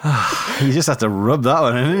 So You just had to rub that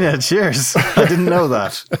one in. Yeah, cheers. I didn't know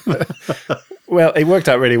that. well, it worked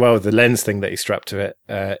out really well with the lens thing that he strapped to it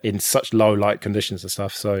in such low light conditions and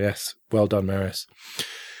stuff. So yes, well done, Marius.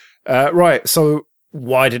 Right, so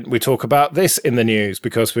why didn't we talk about this in the news?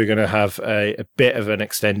 Because we're going to have a bit of an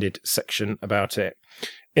extended section about it.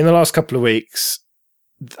 In the last couple of weeks,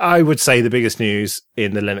 I would say the biggest news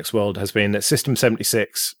in the Linux world has been that System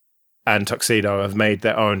 76 and Tuxedo have made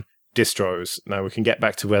their own distros. Now, we can get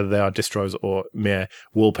back to whether they are distros or mere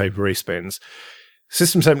wallpaper respins.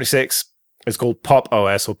 System 76 is called Pop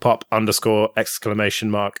OS or Pop_!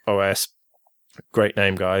 OS. Great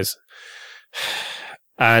name, guys.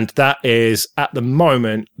 And that is, at the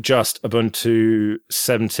moment, just Ubuntu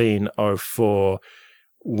 17.04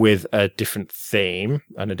 with a different theme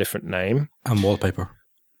and a different name. And wallpaper.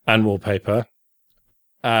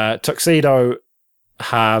 Tuxedo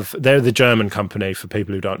they're the German company, for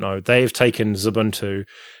people who don't know. They've taken Xubuntu,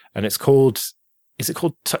 and is it called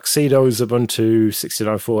Tuxedo Xubuntu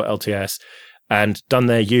 16.04 LTS, and done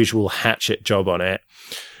their usual hatchet job on it.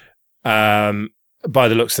 By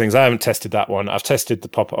the looks of things, I haven't tested that one. I've tested the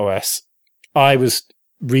Pop! OS. I was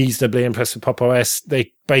reasonably impressed with Pop! OS.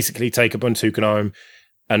 They basically take Ubuntu GNOME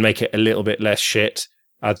and make it a little bit less shit.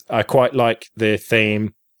 I quite like the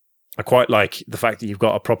theme. I quite like the fact that you've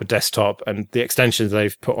got a proper desktop, and the extensions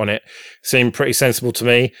they've put on it seem pretty sensible to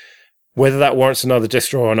me. Whether that warrants another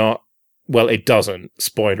distro or not, well, it doesn't.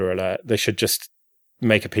 Spoiler alert. They should just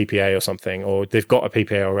make a PPA or something, or they've got a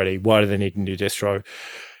PPA already. Why do they need a new distro?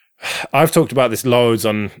 I've talked about this loads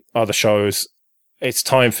on other shows. It's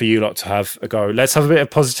time for you lot to have a go. Let's have a bit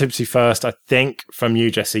of positivity first. I think from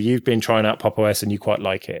you, Jesse, you've been trying out Pop! OS and you quite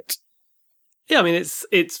like it. Yeah, I mean,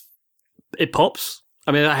 it pops.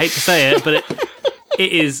 I mean, I hate to say it, but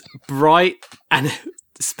it is bright and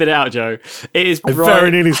spit it out, Joe. It is bright. I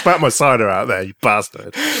very nearly spat my cider out there, you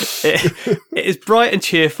bastard. It is bright and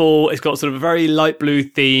cheerful. It's got sort of a very light blue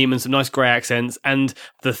theme and some nice grey accents. And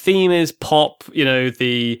the theme is pop. You know,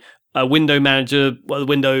 the window manager, the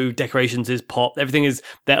window decorations is pop. Everything is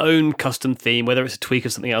their own custom theme, whether it's a tweak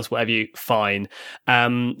of something else, whatever you fine.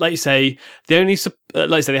 Like you say, they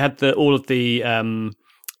had all of the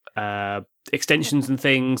extensions and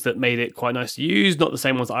things that made it quite nice to use, not the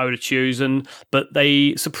same ones that I would have chosen, but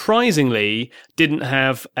they surprisingly didn't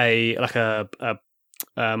have a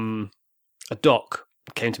dock.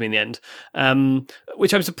 Came to me in the end,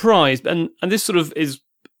 which I'm surprised, and this sort of is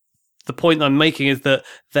the point I'm making, is that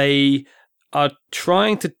they are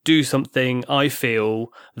trying to do something, I feel,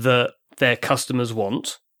 that their customers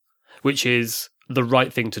want, which is the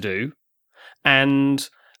right thing to do. And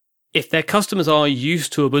if their customers are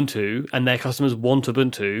used to Ubuntu and their customers want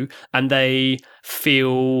Ubuntu, and they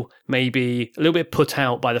feel maybe a little bit put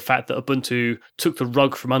out by the fact that Ubuntu took the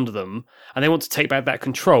rug from under them, and they want to take back that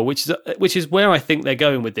control, which is where I think they're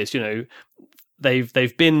going with this. You know,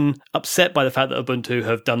 they've been upset by the fact that Ubuntu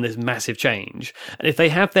have done this massive change, and if they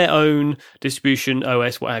have their own distribution,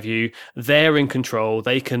 OS, what have you, they're in control.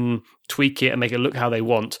 They can tweak it and make it look how they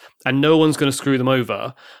want, and no one's going to screw them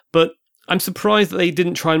over. But I'm surprised that they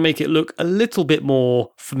didn't try and make it look a little bit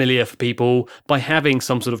more familiar for people by having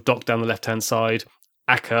some sort of dock down the left-hand side,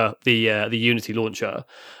 aka the Unity launcher.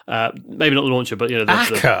 Maybe not the launcher, but you know,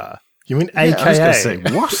 aka. You mean AKA? I was going to say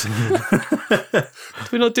what? Do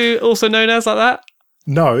we not do also known as like that?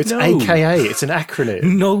 No, it's AKA. It's an acronym.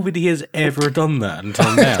 Nobody has ever done that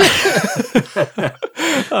until now.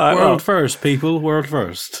 World first, people. World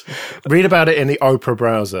first. Read about it in the Opera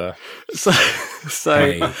browser. So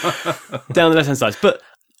down the left-hand side. But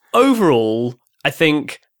overall, I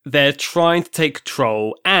think they're trying to take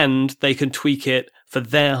control, and they can tweak it for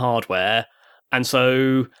their hardware. And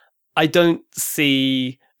so I don't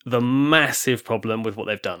see the massive problem with what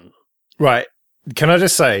they've done. Right. Can I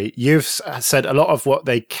just say, you've said a lot of what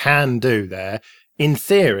they can do there. In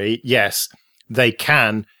theory, yes, they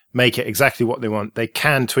can make it exactly what they want. They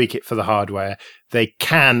can tweak it for the hardware. They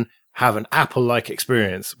can have an Apple-like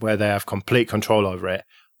experience where they have complete control over it.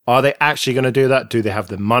 Are they actually going to do that? Do they have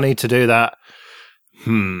the money to do that?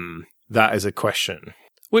 That is a question.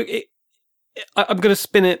 Well, I'm going to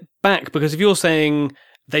spin it back, because if you're saying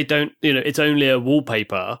they don't, you know, it's only a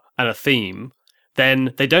wallpaper and a theme,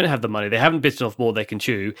 then they don't have the money. They haven't bitten off more they can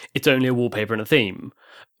chew. It's only a wallpaper and a theme.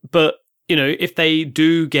 But, you know, if they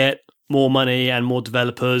do get more money and more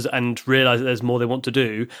developers and realize that there's more they want to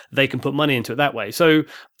do, they can put money into it that way. So,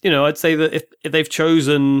 you know, I'd say that if they've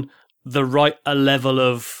chosen the right level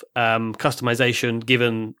of customization,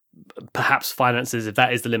 given perhaps finances, if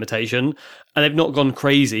that is the limitation, and they've not gone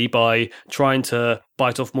crazy by trying to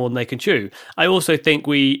bite off more than they can chew. I also think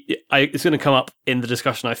it's going to come up in the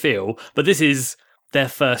discussion, I feel, but this is their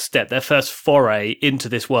first step, their first foray into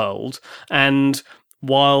this world. And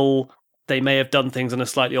while they may have done things in a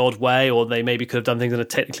slightly odd way, or they maybe could have done things in a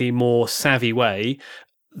technically more savvy way,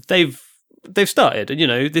 they've started. And, you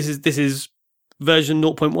know, this is version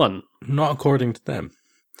 0.1. Not according to them.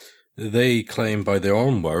 They claim by their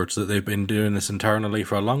own words that they've been doing this internally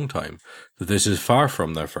for a long time, that this is far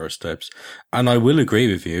from their first steps. And I will agree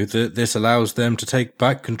with you that this allows them to take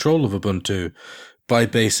back control of Ubuntu by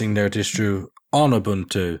basing their distro on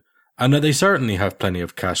Ubuntu, and that they certainly have plenty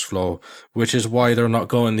of cash flow, which is why they're not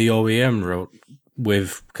going the OEM route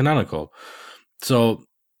with Canonical. So,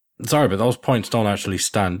 sorry, but those points don't actually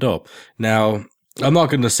stand up. Now, I'm not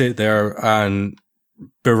going to sit there and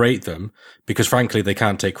berate them because, frankly, they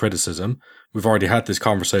can't take criticism. We've already had this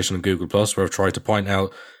conversation on Google Plus where I've tried to point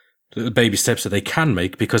out the baby steps that they can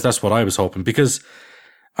make, because that's what I was hoping. Because,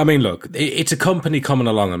 I mean, look, it's a company coming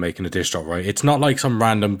along and making a distro, right? It's not like some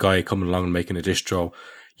random guy coming along and making a distro.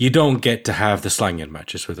 You don't get to have the slanging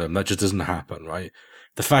matches with them. That just doesn't happen, right?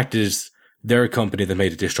 The fact is, they're a company that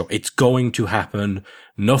made a distro. It's going to happen.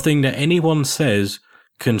 Nothing that anyone says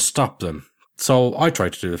can stop them. So I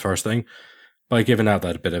tried to do the first thing by giving out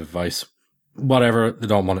that bit of advice. Whatever, they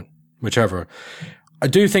don't want it. Whichever. I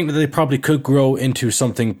do think that they probably could grow into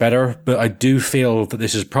something better, but I do feel that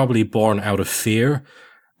this is probably born out of fear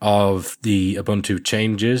of the Ubuntu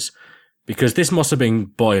changes, because this must have been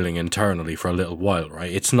boiling internally for a little while,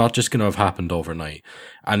 right? It's not just going to have happened overnight.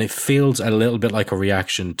 And it feels a little bit like a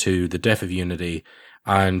reaction to the death of Unity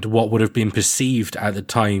and what would have been perceived at the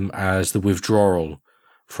time as the withdrawal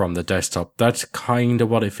from the desktop. That's kind of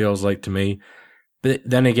what it feels like to me. But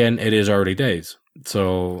then again, it is early days.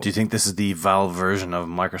 So, do you think this is the Valve version of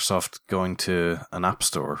Microsoft going to an app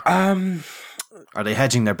store? Are they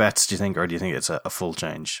hedging their bets, do you think, or do you think it's a full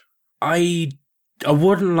change? I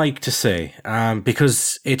wouldn't like to say,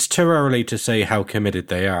 because it's too early to say how committed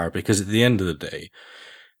they are, because at the end of the day,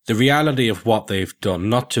 the reality of what they've done,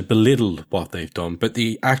 not to belittle what they've done, but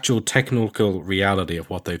the actual technical reality of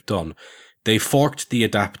what they've done, they forked the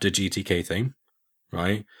Adapter GTK thing,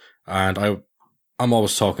 right? And I'm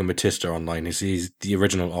always talking with Tister online. He's the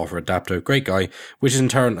original author Adapter, great guy, which is in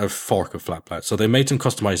turn a fork of Flatplat. So they made some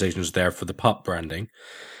customizations there for the pop branding.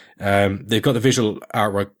 They've got the visual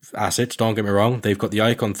artwork assets, don't get me wrong. They've got the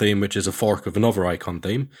icon theme, which is a fork of another icon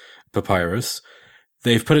theme, Papyrus.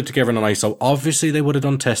 They've put it together in an ISO. Obviously, they would have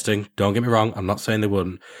done testing. Don't get me wrong. I'm not saying they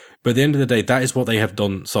wouldn't. But at the end of the day, that is what they have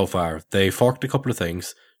done so far. They forked a couple of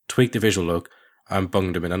things, tweaked the visual look, and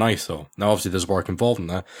bunged them in an ISO. Now, obviously, there's work involved in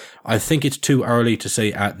that. I think it's too early to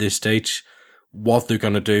say at this stage what they're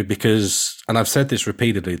going to do because, and I've said this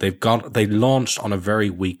repeatedly, they launched on a very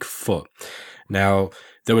weak foot. Now,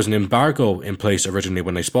 there was an embargo in place originally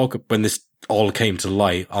when this all came to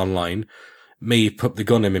light online. Me put the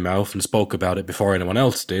gun in my mouth and spoke about it before anyone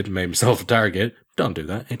else did, made myself a target. Don't do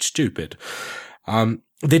that. It's stupid. They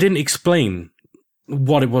didn't explain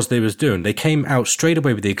what it was they was doing. They came out straight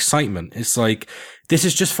away with the excitement. It's like, this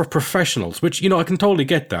is just for professionals, which, I can totally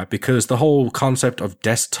get that because the whole concept of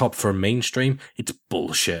desktop for mainstream, it's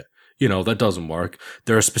bullshit. That doesn't work.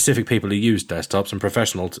 There are specific people who use desktops and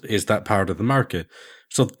professionals is that part of the market.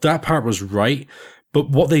 So that part was right. But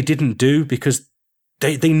what they didn't do, because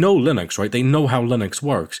they know Linux, right? They know how Linux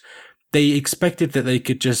works. They expected that they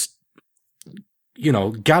could just,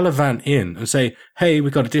 gallivant in and say, hey, we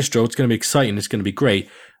got a distro. It's going to be exciting. It's going to be great.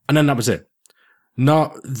 And then that was it.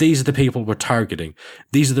 Not, these are the people we're targeting.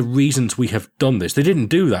 These are the reasons we have done this. They didn't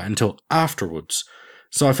do that until afterwards.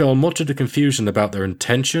 So I feel much of the confusion about their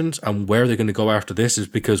intentions and where they're going to go after this is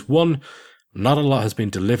because, one, not a lot has been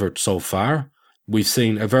delivered so far. We've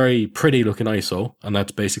seen a very pretty looking ISO, and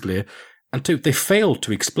that's basically it. And two, they failed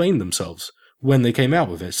to explain themselves when they came out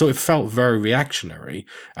with it. So it felt very reactionary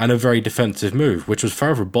and a very defensive move, which was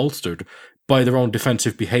further bolstered by their own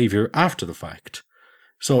defensive behavior after the fact.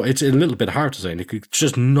 So it's a little bit hard to say. It's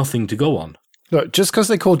just nothing to go on. Look, just because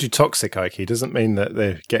they called you toxic, Ike, doesn't mean that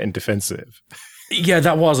they're getting defensive. Yeah,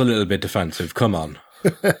 that was a little bit defensive. Come on.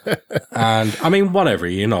 And I mean, whatever,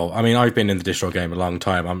 I've been in the distro game a long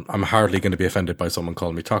time. I'm hardly going to be offended by someone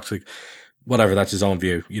calling me toxic. Whatever, that's his own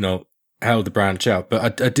view. Held the branch out,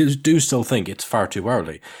 but I do still think it's far too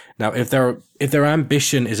early. Now, if their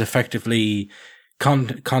ambition is effectively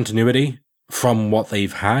continuity from what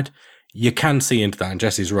they've had, you can see into that. And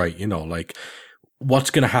Jesse's right,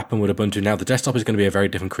 what's going to happen with Ubuntu now? The desktop is going to be a very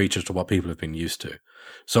different creature to what people have been used to.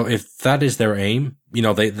 So if that is their aim,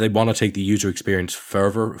 they want to take the user experience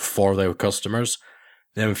further for their customers,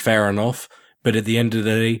 then fair enough. But at the end of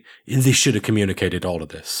the day, they should have communicated all of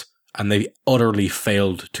this. And they utterly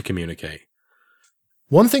failed to communicate.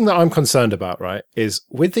 One thing that I'm concerned about, right, is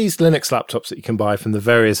with these Linux laptops that you can buy from the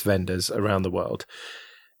various vendors around the world,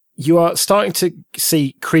 you are starting to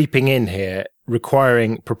see creeping in here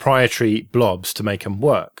requiring proprietary blobs to make them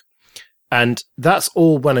work. And that's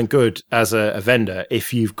all well and good as a vendor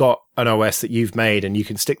if you've got an OS that you've made and you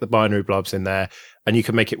can stick the binary blobs in there and you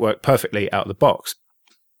can make it work perfectly out of the box.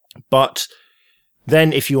 But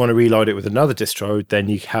then if you want to reload it with another distro, then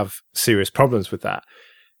you have serious problems with that.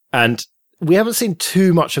 And we haven't seen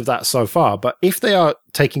too much of that so far, but if they are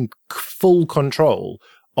taking full control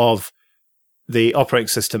of the operating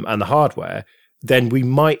system and the hardware, then we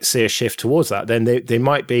might see a shift towards that. Then they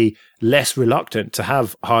might be less reluctant to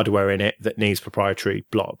have hardware in it that needs proprietary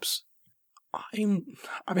blobs.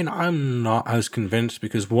 I'm not as convinced,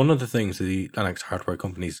 because one of the things the Linux hardware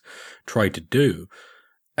companies tried to do,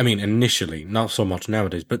 I mean, initially, not so much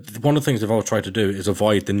nowadays, but one of the things they've all tried to do is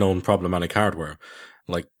avoid the known problematic hardware,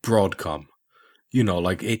 like Broadcom. You know,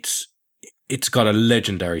 like it's got a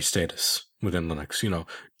legendary status within Linux. You know,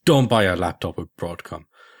 don't buy a laptop with Broadcom.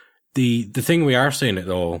 The thing we are seeing it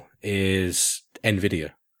though is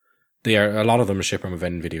Nvidia. A lot of them are shipping with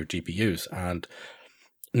Nvidia GPUs, and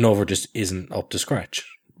Nova just isn't up to scratch.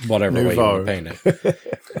 Whatever way you're paying it.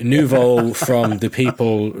 Nouveau from the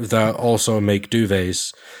people that also make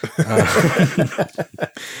duvets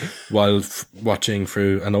while watching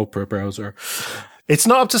through an Opera browser. It's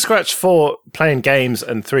not up to scratch for playing games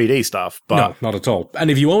and 3D stuff, but... No, not at all. And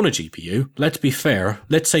if you own a GPU, let's be fair,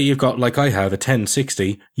 let's say you've got, like I have, a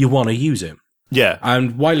 1060, you want to use it. Yeah.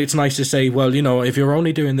 And while it's nice to say, well, you know, if you're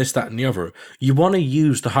only doing this, that, and the other, you want to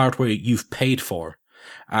use the hardware you've paid for.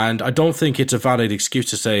 And I don't think it's a valid excuse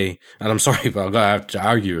to say, and I'm sorry, but I'm going to have to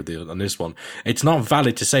argue with you on this one. It's not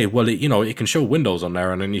valid to say, well, it can show Windows on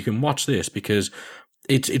there and then you can watch this, because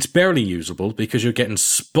it's barely usable, because you're getting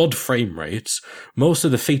spud frame rates. Most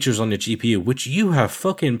of the features on your GPU, which you have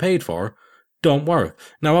fucking paid for, don't work.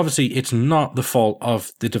 Now, obviously, it's not the fault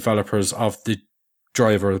of the developers of the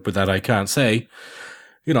driver, but that I can't say.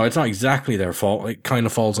 You know, it's not exactly their fault. It kind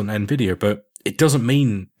of falls on Nvidia, but it doesn't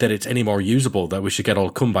mean that it's any more usable, that we should get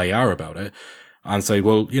all kumbaya about it and say,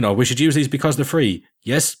 well, you know, we should use these because they're free.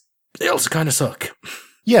 Yes, they also kind of suck.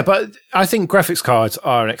 Yeah, but I think graphics cards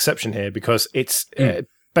are an exception here, because it's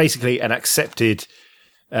basically an accepted...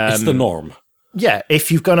 it's the norm. Yeah,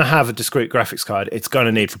 if you're going to have a discrete graphics card, it's going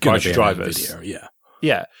to need proprietary drivers. NVIDIA,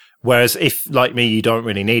 Yeah. Whereas if, like me, you don't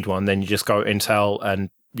really need one, then you just go Intel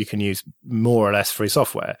and you can use more or less free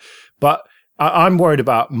software. But I'm worried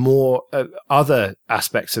about more other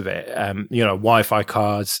aspects of it. Wi-Fi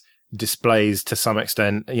cards, displays to some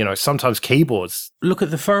extent, sometimes keyboards. Look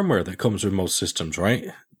at the firmware that comes with most systems, right?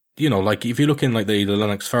 You know, like if you look in like the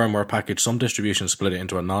Linux firmware package, some distributions split it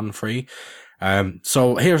into a non-free.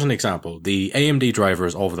 So here's an example. The AMD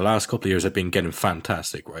drivers over the last couple of years have been getting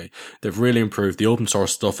fantastic, right? They've really improved. The open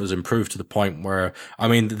source stuff has improved to the point where, I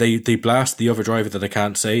mean, they blast the other driver that I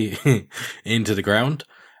can't say into the ground.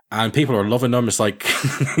 And people are loving them. It's like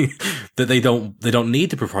that they don't need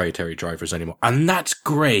the proprietary drivers anymore. And that's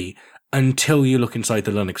great until you look inside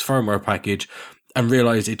the Linux firmware package and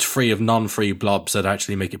realize it's free of non-free blobs that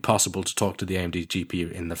actually make it possible to talk to the AMD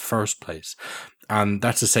GPU in the first place. And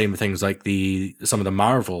that's the same with things like some of the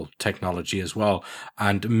Marvel technology as well.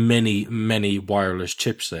 And many, many wireless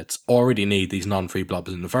chipsets already need these non-free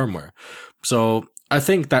blobs in the firmware. So I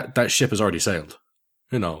think that ship has already sailed.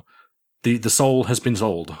 You know, the soul has been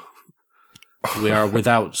sold. We are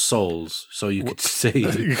without souls, so you could say...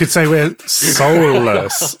 You could say we're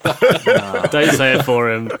soulless. Don't say it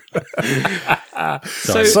for him.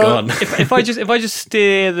 So if I just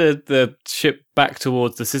steer the ship back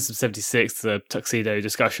towards the System 76, the Tuxedo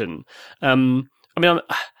discussion, I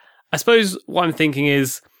suppose what I'm thinking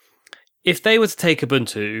is, if they were to take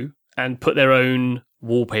Ubuntu and put their own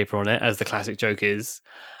wallpaper on it, as the classic joke is,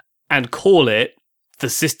 and call it the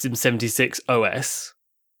System 76 OS,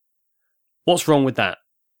 what's wrong with that?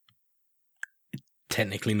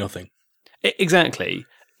 Technically nothing. Exactly.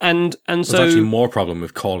 And so there's actually more problem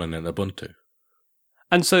with calling it Ubuntu.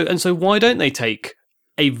 And so why don't they take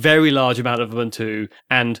a very large amount of Ubuntu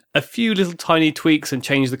and a few little tiny tweaks and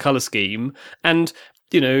change the color scheme? And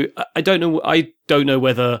I don't know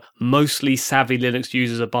whether mostly savvy Linux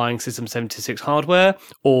users are buying System 76 hardware,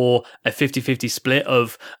 or a 50-50 split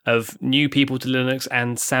of new people to Linux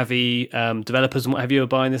and savvy developers and what have you are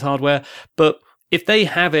buying this hardware. But if they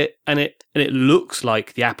have it and it looks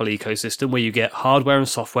like the Apple ecosystem, where you get hardware and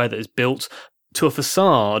software that is built to a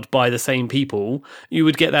facade by the same people, you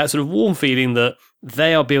would get that sort of warm feeling that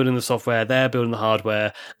they are building the software, they're building the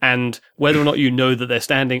hardware, and whether or not you know that they're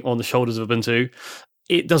standing on the shoulders of Ubuntu,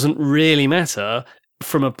 it doesn't really matter.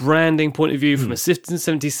 From a branding point of view, from a System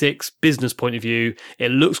 76 business point of view,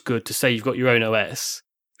 it looks good to say you've got your own OS.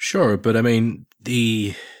 Sure, but I mean,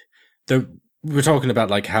 we're talking about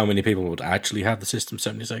like how many people would actually have the System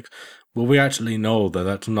 76. Well, we actually know that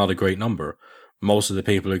that's not a great number. Most of the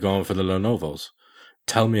people are going for the Lenovo's.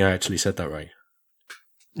 Tell me I actually said that right.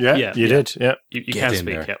 Yeah, you did. Yeah, you can speak.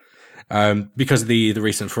 There. Yeah. Because of the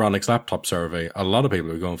recent Phoronix laptop survey, a lot of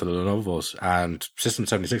people are going for the Lenovo's, and System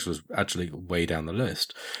 76 was actually way down the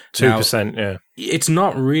list. 2%, yeah. It's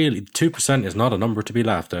not really, 2% is not a number to be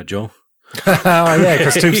laughed at, Joe. Oh, yeah,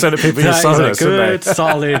 because 2% of people use That Sonos, is a good,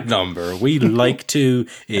 solid number. We like to.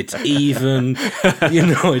 It's even.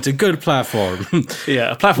 It's a good platform.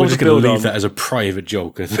 Yeah, a platform We're just to going to build leave on. that as a private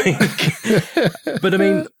joke, I think. But I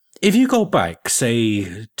mean, if you go back,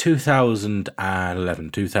 say 2011,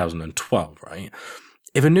 2012, right?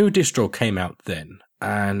 If a new distro came out then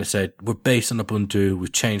and said we're based on Ubuntu,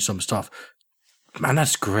 we've changed some stuff, man,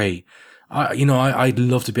 that's great. I'd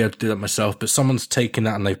love to be able to do that myself, but someone's taken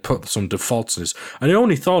that and they've put some defaults in this. And I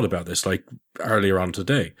only thought about this like earlier on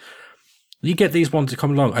today. You get these ones to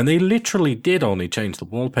come along, and they literally did only change the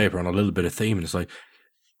wallpaper and a little bit of theme, and it's like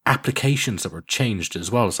applications that were changed as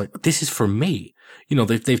well. It's like, this is for me.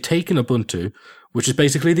 They've taken Ubuntu, which is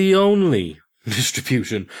basically the only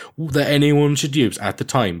distribution that anyone should use at the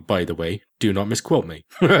time, by the way. Do not misquote me,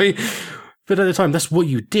 right? But at the time, that's what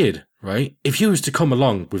you did, right? If you was to come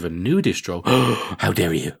along with a new distro, how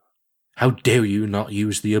dare you? How dare you not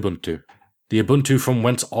use the Ubuntu? The Ubuntu from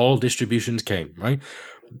whence all distributions came, right?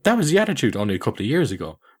 That was the attitude only a couple of years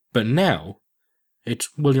ago. But now, it's,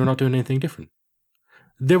 well, you're not doing anything different.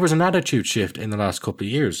 There was an attitude shift in the last couple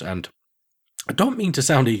of years, and I don't mean to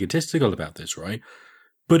sound egotistical about this, right?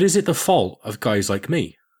 But is it the fault of guys like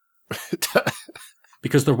me?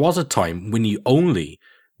 Because there was a time when you only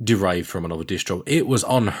derived from another distro. It was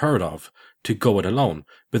unheard of to go it alone.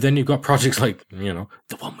 But then you've got projects like, the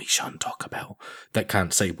one we shan't talk about, that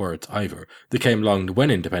can't say words either. They came along,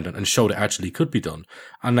 went independent, and showed it actually could be done.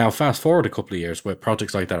 And now fast forward a couple of years where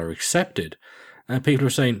projects like that are accepted, and people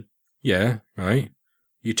are saying, yeah, right,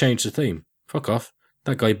 you changed the theme. Fuck off.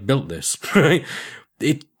 That guy built this, right?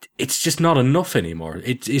 It's just not enough anymore.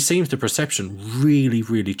 It seems the perception really,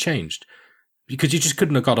 really changed. Because you just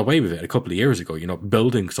couldn't have got away with it a couple of years ago,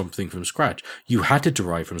 building something from scratch. You had to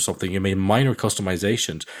derive from something. You made minor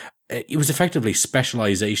customizations. It was effectively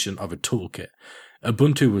specialization of a toolkit.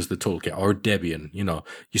 Ubuntu was the toolkit, or Debian.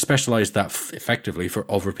 You specialized that effectively for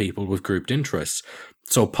other people with grouped interests.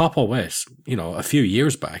 So Pop! OS, a few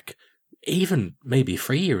years back, even maybe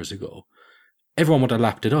 3 years ago, everyone would have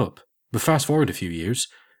lapped it up. But fast forward a few years,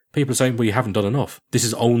 people are saying, well, you haven't done enough. This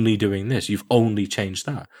is only doing this. You've only changed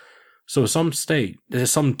that. So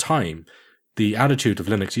there's some time, the attitude of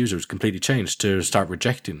Linux users completely changed to start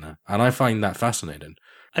rejecting that. And I find that fascinating.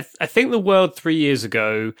 I think the world 3 years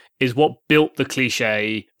ago is what built the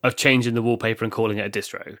cliche of changing the wallpaper and calling it a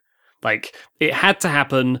distro. Like, it had to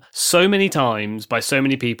happen so many times by so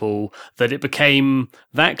many people that it became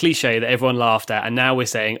that cliche that everyone laughed at. And now we're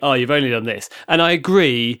saying, oh, you've only done this. And I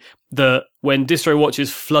agree that when distro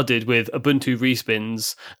watches flooded with Ubuntu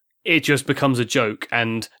respins, it just becomes a joke.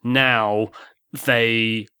 And now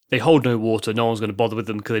they hold no water. No one's going to bother with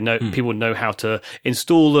them because they know people know how to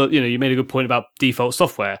install you made a good point about default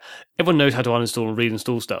software. Everyone knows how to uninstall and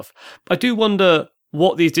reinstall stuff. I do wonder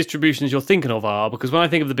what these distributions you're thinking of are, because when I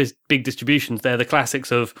think of the big distributions, they're the classics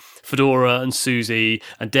of Fedora and SUSE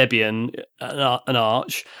and Debian and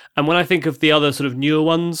Arch. And when I think of the other sort of newer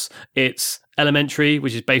ones, it's Elementary,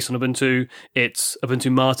 which is based on Ubuntu. It's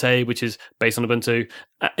Ubuntu Mate, which is based on Ubuntu.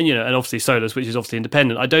 And obviously Solus, which is obviously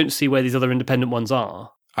independent. I don't see where these other independent ones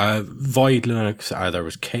are. Void Linux, there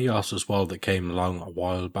was Chaos as well that came along a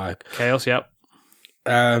while back. Chaos, yep.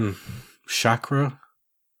 Chakra,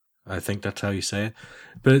 I think that's how you say it.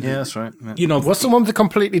 But Yeah, that's right. Yeah. What's the one with the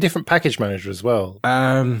completely different package manager as well?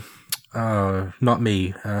 Not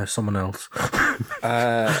me, someone else.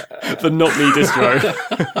 The not me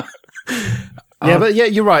distro. But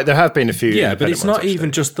you're right. There have been a few. Yeah, but it's not actually.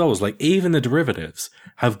 even just those. Like, even the derivatives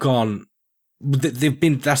have gone. They've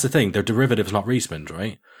been. That's the thing. They're derivatives, not respins,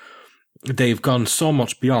 right? They've gone so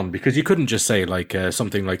much beyond, because you couldn't just say like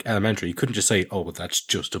something like Elementary. You couldn't just say, "Oh, that's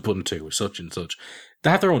just Ubuntu, such and such."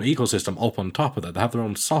 They have their own ecosystem up on top of that. They have their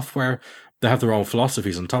own software. They have their own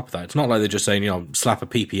philosophies on top of that. It's not like they're just saying, slap a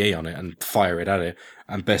PPA on it and fire it at it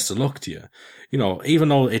and best of luck to you. Even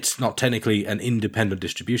though it's not technically an independent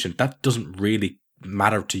distribution, that doesn't really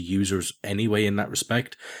matter to users anyway in that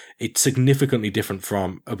respect. It's significantly different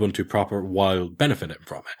from Ubuntu proper while benefiting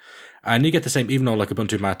from it. And you get the same, even though like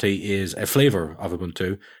Ubuntu Mate is a flavor of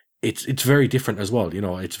Ubuntu, it's very different as well.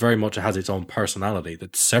 It's very much, it has its own personality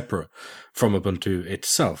that's separate from Ubuntu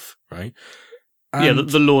itself, right? And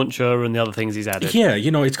the launcher and the other things he's added. Yeah,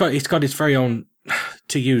 it's got its very own,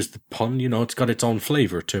 to use the pun, it's got its own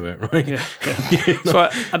flavour to it, right? Yeah. So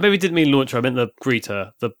I maybe didn't mean launcher, I meant the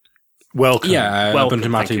greeter, the Welcome. Yeah, Welcome,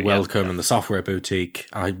 Ubuntu thank Mate you, Welcome yeah. and the Software Boutique.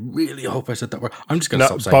 I really hope I said that word. I'm just going to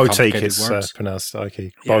No, stop saying Boutique complicated is words. pronounced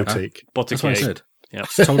Boutique. Yeah. Boutique. That's what I said. Yeah.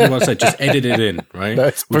 That's totally what I said. Just edit it in, right? No,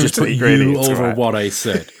 it's We'll just put boutique, really, you it's over right. what I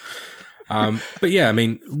said. But yeah, I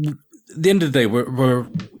mean, at the end of the day, we're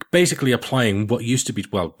basically applying what used to be,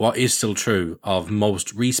 well, what is still true of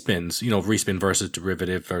most respins, respin versus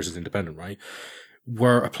derivative versus independent, right?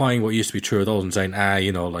 We're applying what used to be true of those and saying,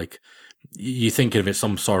 like, you think of it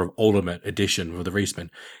some sort of ultimate edition of the respin.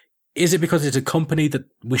 Is it because it's a company that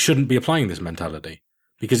we shouldn't be applying this mentality?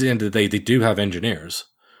 Because at the end of the day, they do have engineers.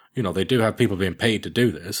 They do have people being paid to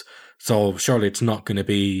do this. So surely it's not going to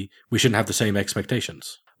be, we shouldn't have the same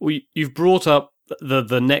expectations. Well, you've brought up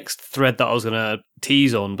the next thread that I was going to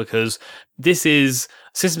tease on, because this is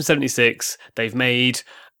System 76. They've made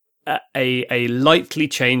a lightly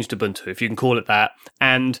changed Ubuntu, if you can call it that.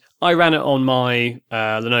 And I ran it on my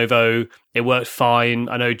Lenovo. It worked fine.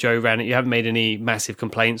 I know Joe ran it. You haven't made any massive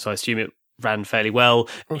complaints, so I assume it ran fairly well.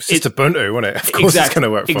 It's just Ubuntu, wasn't it? Of course it's going to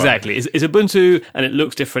work fine. Exactly. It's Ubuntu, and it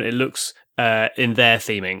looks different. It looks in their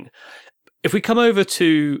theming. If we come over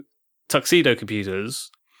to Tuxedo computers,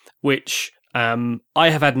 which I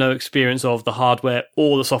have had no experience of the hardware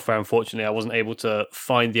or the software, unfortunately. I wasn't able to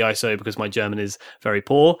find the ISO because my German is very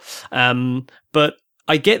poor. But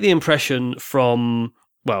I get the impression from,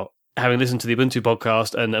 having listened to the Ubuntu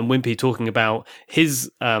podcast and Wimpy talking about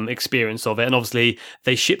his experience of it, and obviously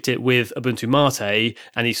they shipped it with Ubuntu Mate,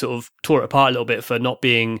 and he sort of tore it apart a little bit for not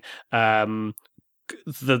being the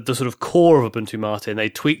sort of core of Ubuntu Mate, and they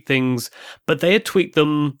tweaked things, but they had tweaked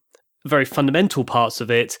them, very fundamental parts of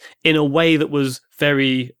it, in a way that was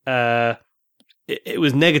very it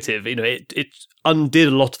was negative. It undid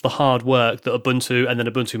a lot of the hard work that Ubuntu and then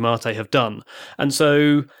Ubuntu Mate have done. And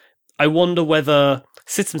so I wonder whether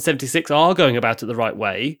System 76 are going about it the right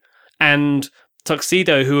way, and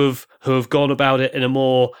Tuxedo, who have gone about it in a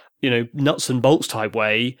more nuts and bolts type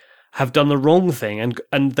way, have done the wrong thing,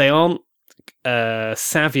 and they aren't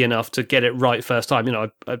savvy enough to get it right first time.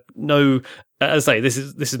 I know, as I say, this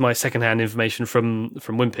is my secondhand information from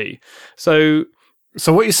Wimpy. So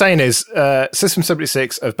what you're saying is System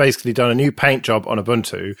 76 have basically done a new paint job on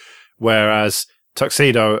Ubuntu, whereas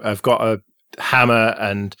Tuxedo have got a hammer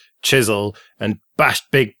and chisel and bashed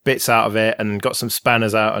big bits out of it and got some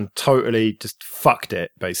spanners out and totally just fucked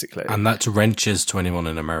it, basically. And that's wrenches to anyone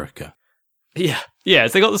in America. Yeah. So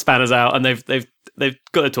they got the spanners out and they've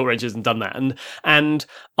got their torque wrenches and done that. And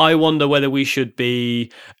I wonder whether we should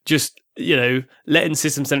be just letting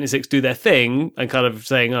System 76 do their thing and kind of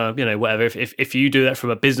saying, whatever. If you do that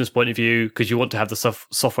from a business point of view because you want to have the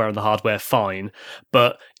software and the hardware, fine.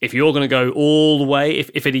 But if you're going to go all the way,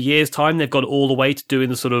 if in a year's time they've gone all the way to doing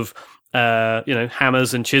the sort of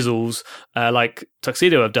hammers and chisels like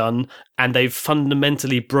Tuxedo have done, and they've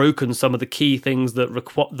fundamentally broken some of the key things that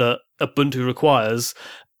that Ubuntu requires,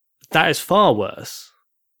 that is far worse.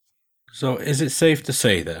 So is it safe to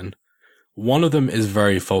say then, one of them is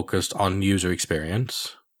very focused on user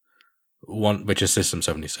experience, one which is System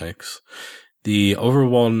 76. The other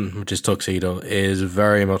one, which is Tuxedo, is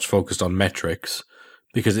very much focused on metrics,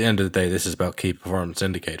 because at the end of the day, this is about key performance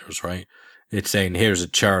indicators, right? It's saying, here's a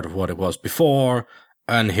chart of what it was before,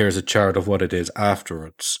 and here's a chart of what it is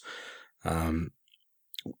afterwards.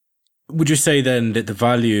 Would you say then that the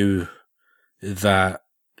value that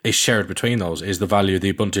is shared between those is the value of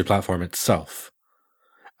the Ubuntu platform itself?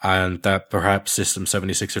 And that perhaps System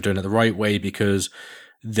 76 are doing it the right way because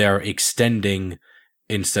they're extending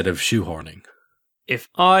instead of shoehorning? If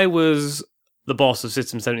I was the boss of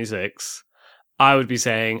System 76, I would be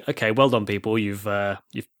saying, okay, well done, people. You've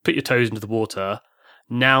put your toes into the water.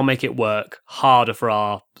 Now make it work harder for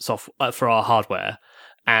our hardware.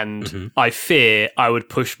 And I fear I would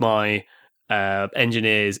push my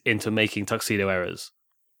engineers into making Tuxedo errors.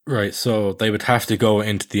 Right, so they would have to go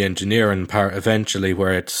into the engineering part eventually,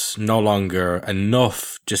 where it's no longer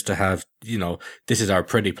enough just to have, this is our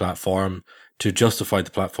pretty platform. To justify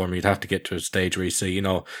the platform, you'd have to get to a stage where you say,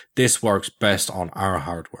 this works best on our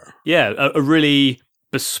hardware. Yeah, a really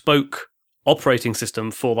bespoke operating system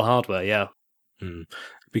for the hardware, yeah.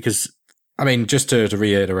 Because, just to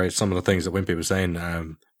reiterate some of the things that Wimpy was saying,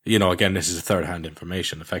 again, this is third-hand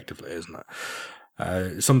information, effectively, isn't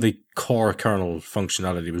it? Some of the core kernel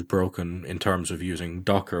functionality was broken in terms of using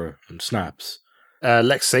Docker and snaps.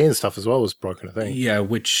 LXC and stuff as well was broken, I think. Yeah,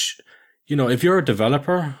 which, if you're a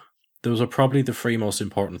developer, those are probably the three most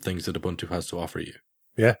important things that Ubuntu has to offer you.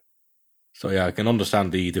 Yeah. So yeah, I can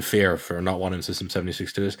understand the fear for not wanting System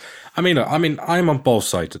 76 to this. I'm on both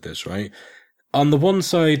sides of this, right? On the one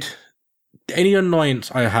side, any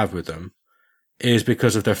annoyance I have with them is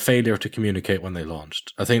because of their failure to communicate when they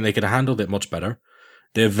launched. I think they could have handled it much better.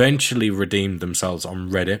 They eventually redeemed themselves on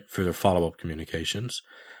Reddit for their follow-up communications.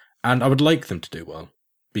 And I would like them to do well.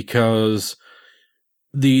 Because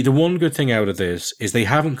the one good thing out of this is they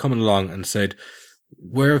haven't come along and said,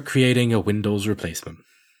 we're creating a Windows replacement.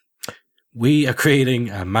 we are creating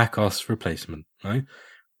a MacOS replacement, right?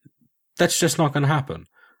 That's just not going to happen.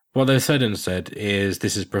 What they've said instead is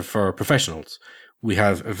this is for professionals. We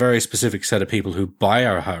have a very specific set of people who buy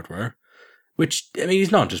our hardware, which, I mean,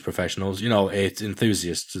 it's not just professionals, it's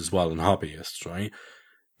enthusiasts as well and hobbyists, right?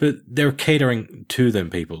 But they're catering to them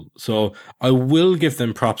people. So I will give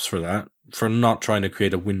them props for that, for not trying to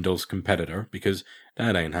create a Windows competitor, because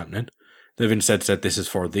that ain't happening. They've instead said this is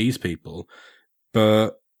for these people.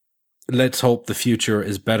 But let's hope the future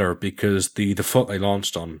is better, because the foot they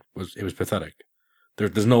launched on was pathetic.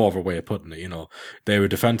 There's no other way of putting it, They were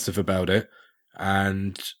defensive about it,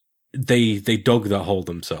 and they dug that hole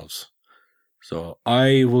themselves. So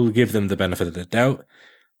I will give them the benefit of the doubt,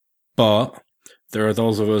 but there are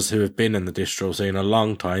those of us who have been in the distro scene a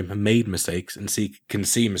long time and made mistakes and can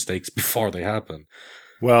see mistakes before they happen.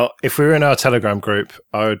 Well, if we were in our Telegram group,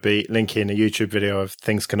 I would be linking a YouTube video of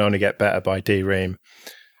Things Can Only Get Better by D-Ream.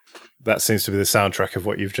 That seems to be the soundtrack of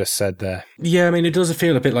what you've just said there. Yeah, I mean, it does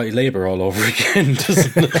feel a bit like Labour all over again,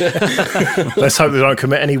 doesn't it? Let's hope they don't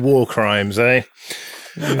commit any war crimes, eh?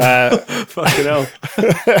 Fucking hell.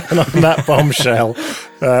 And on that bombshell.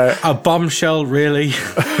 A bombshell, really?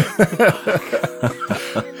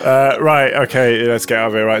 Right, okay, let's get out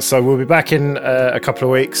of here. Right, so we'll be back in a couple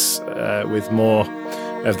of weeks with more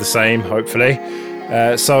of the same, hopefully.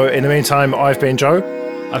 So in the meantime, I've been Joe.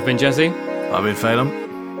 I've been Jesse. I've been Phelan.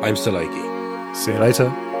 I'm still Ikey. See you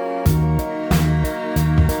later.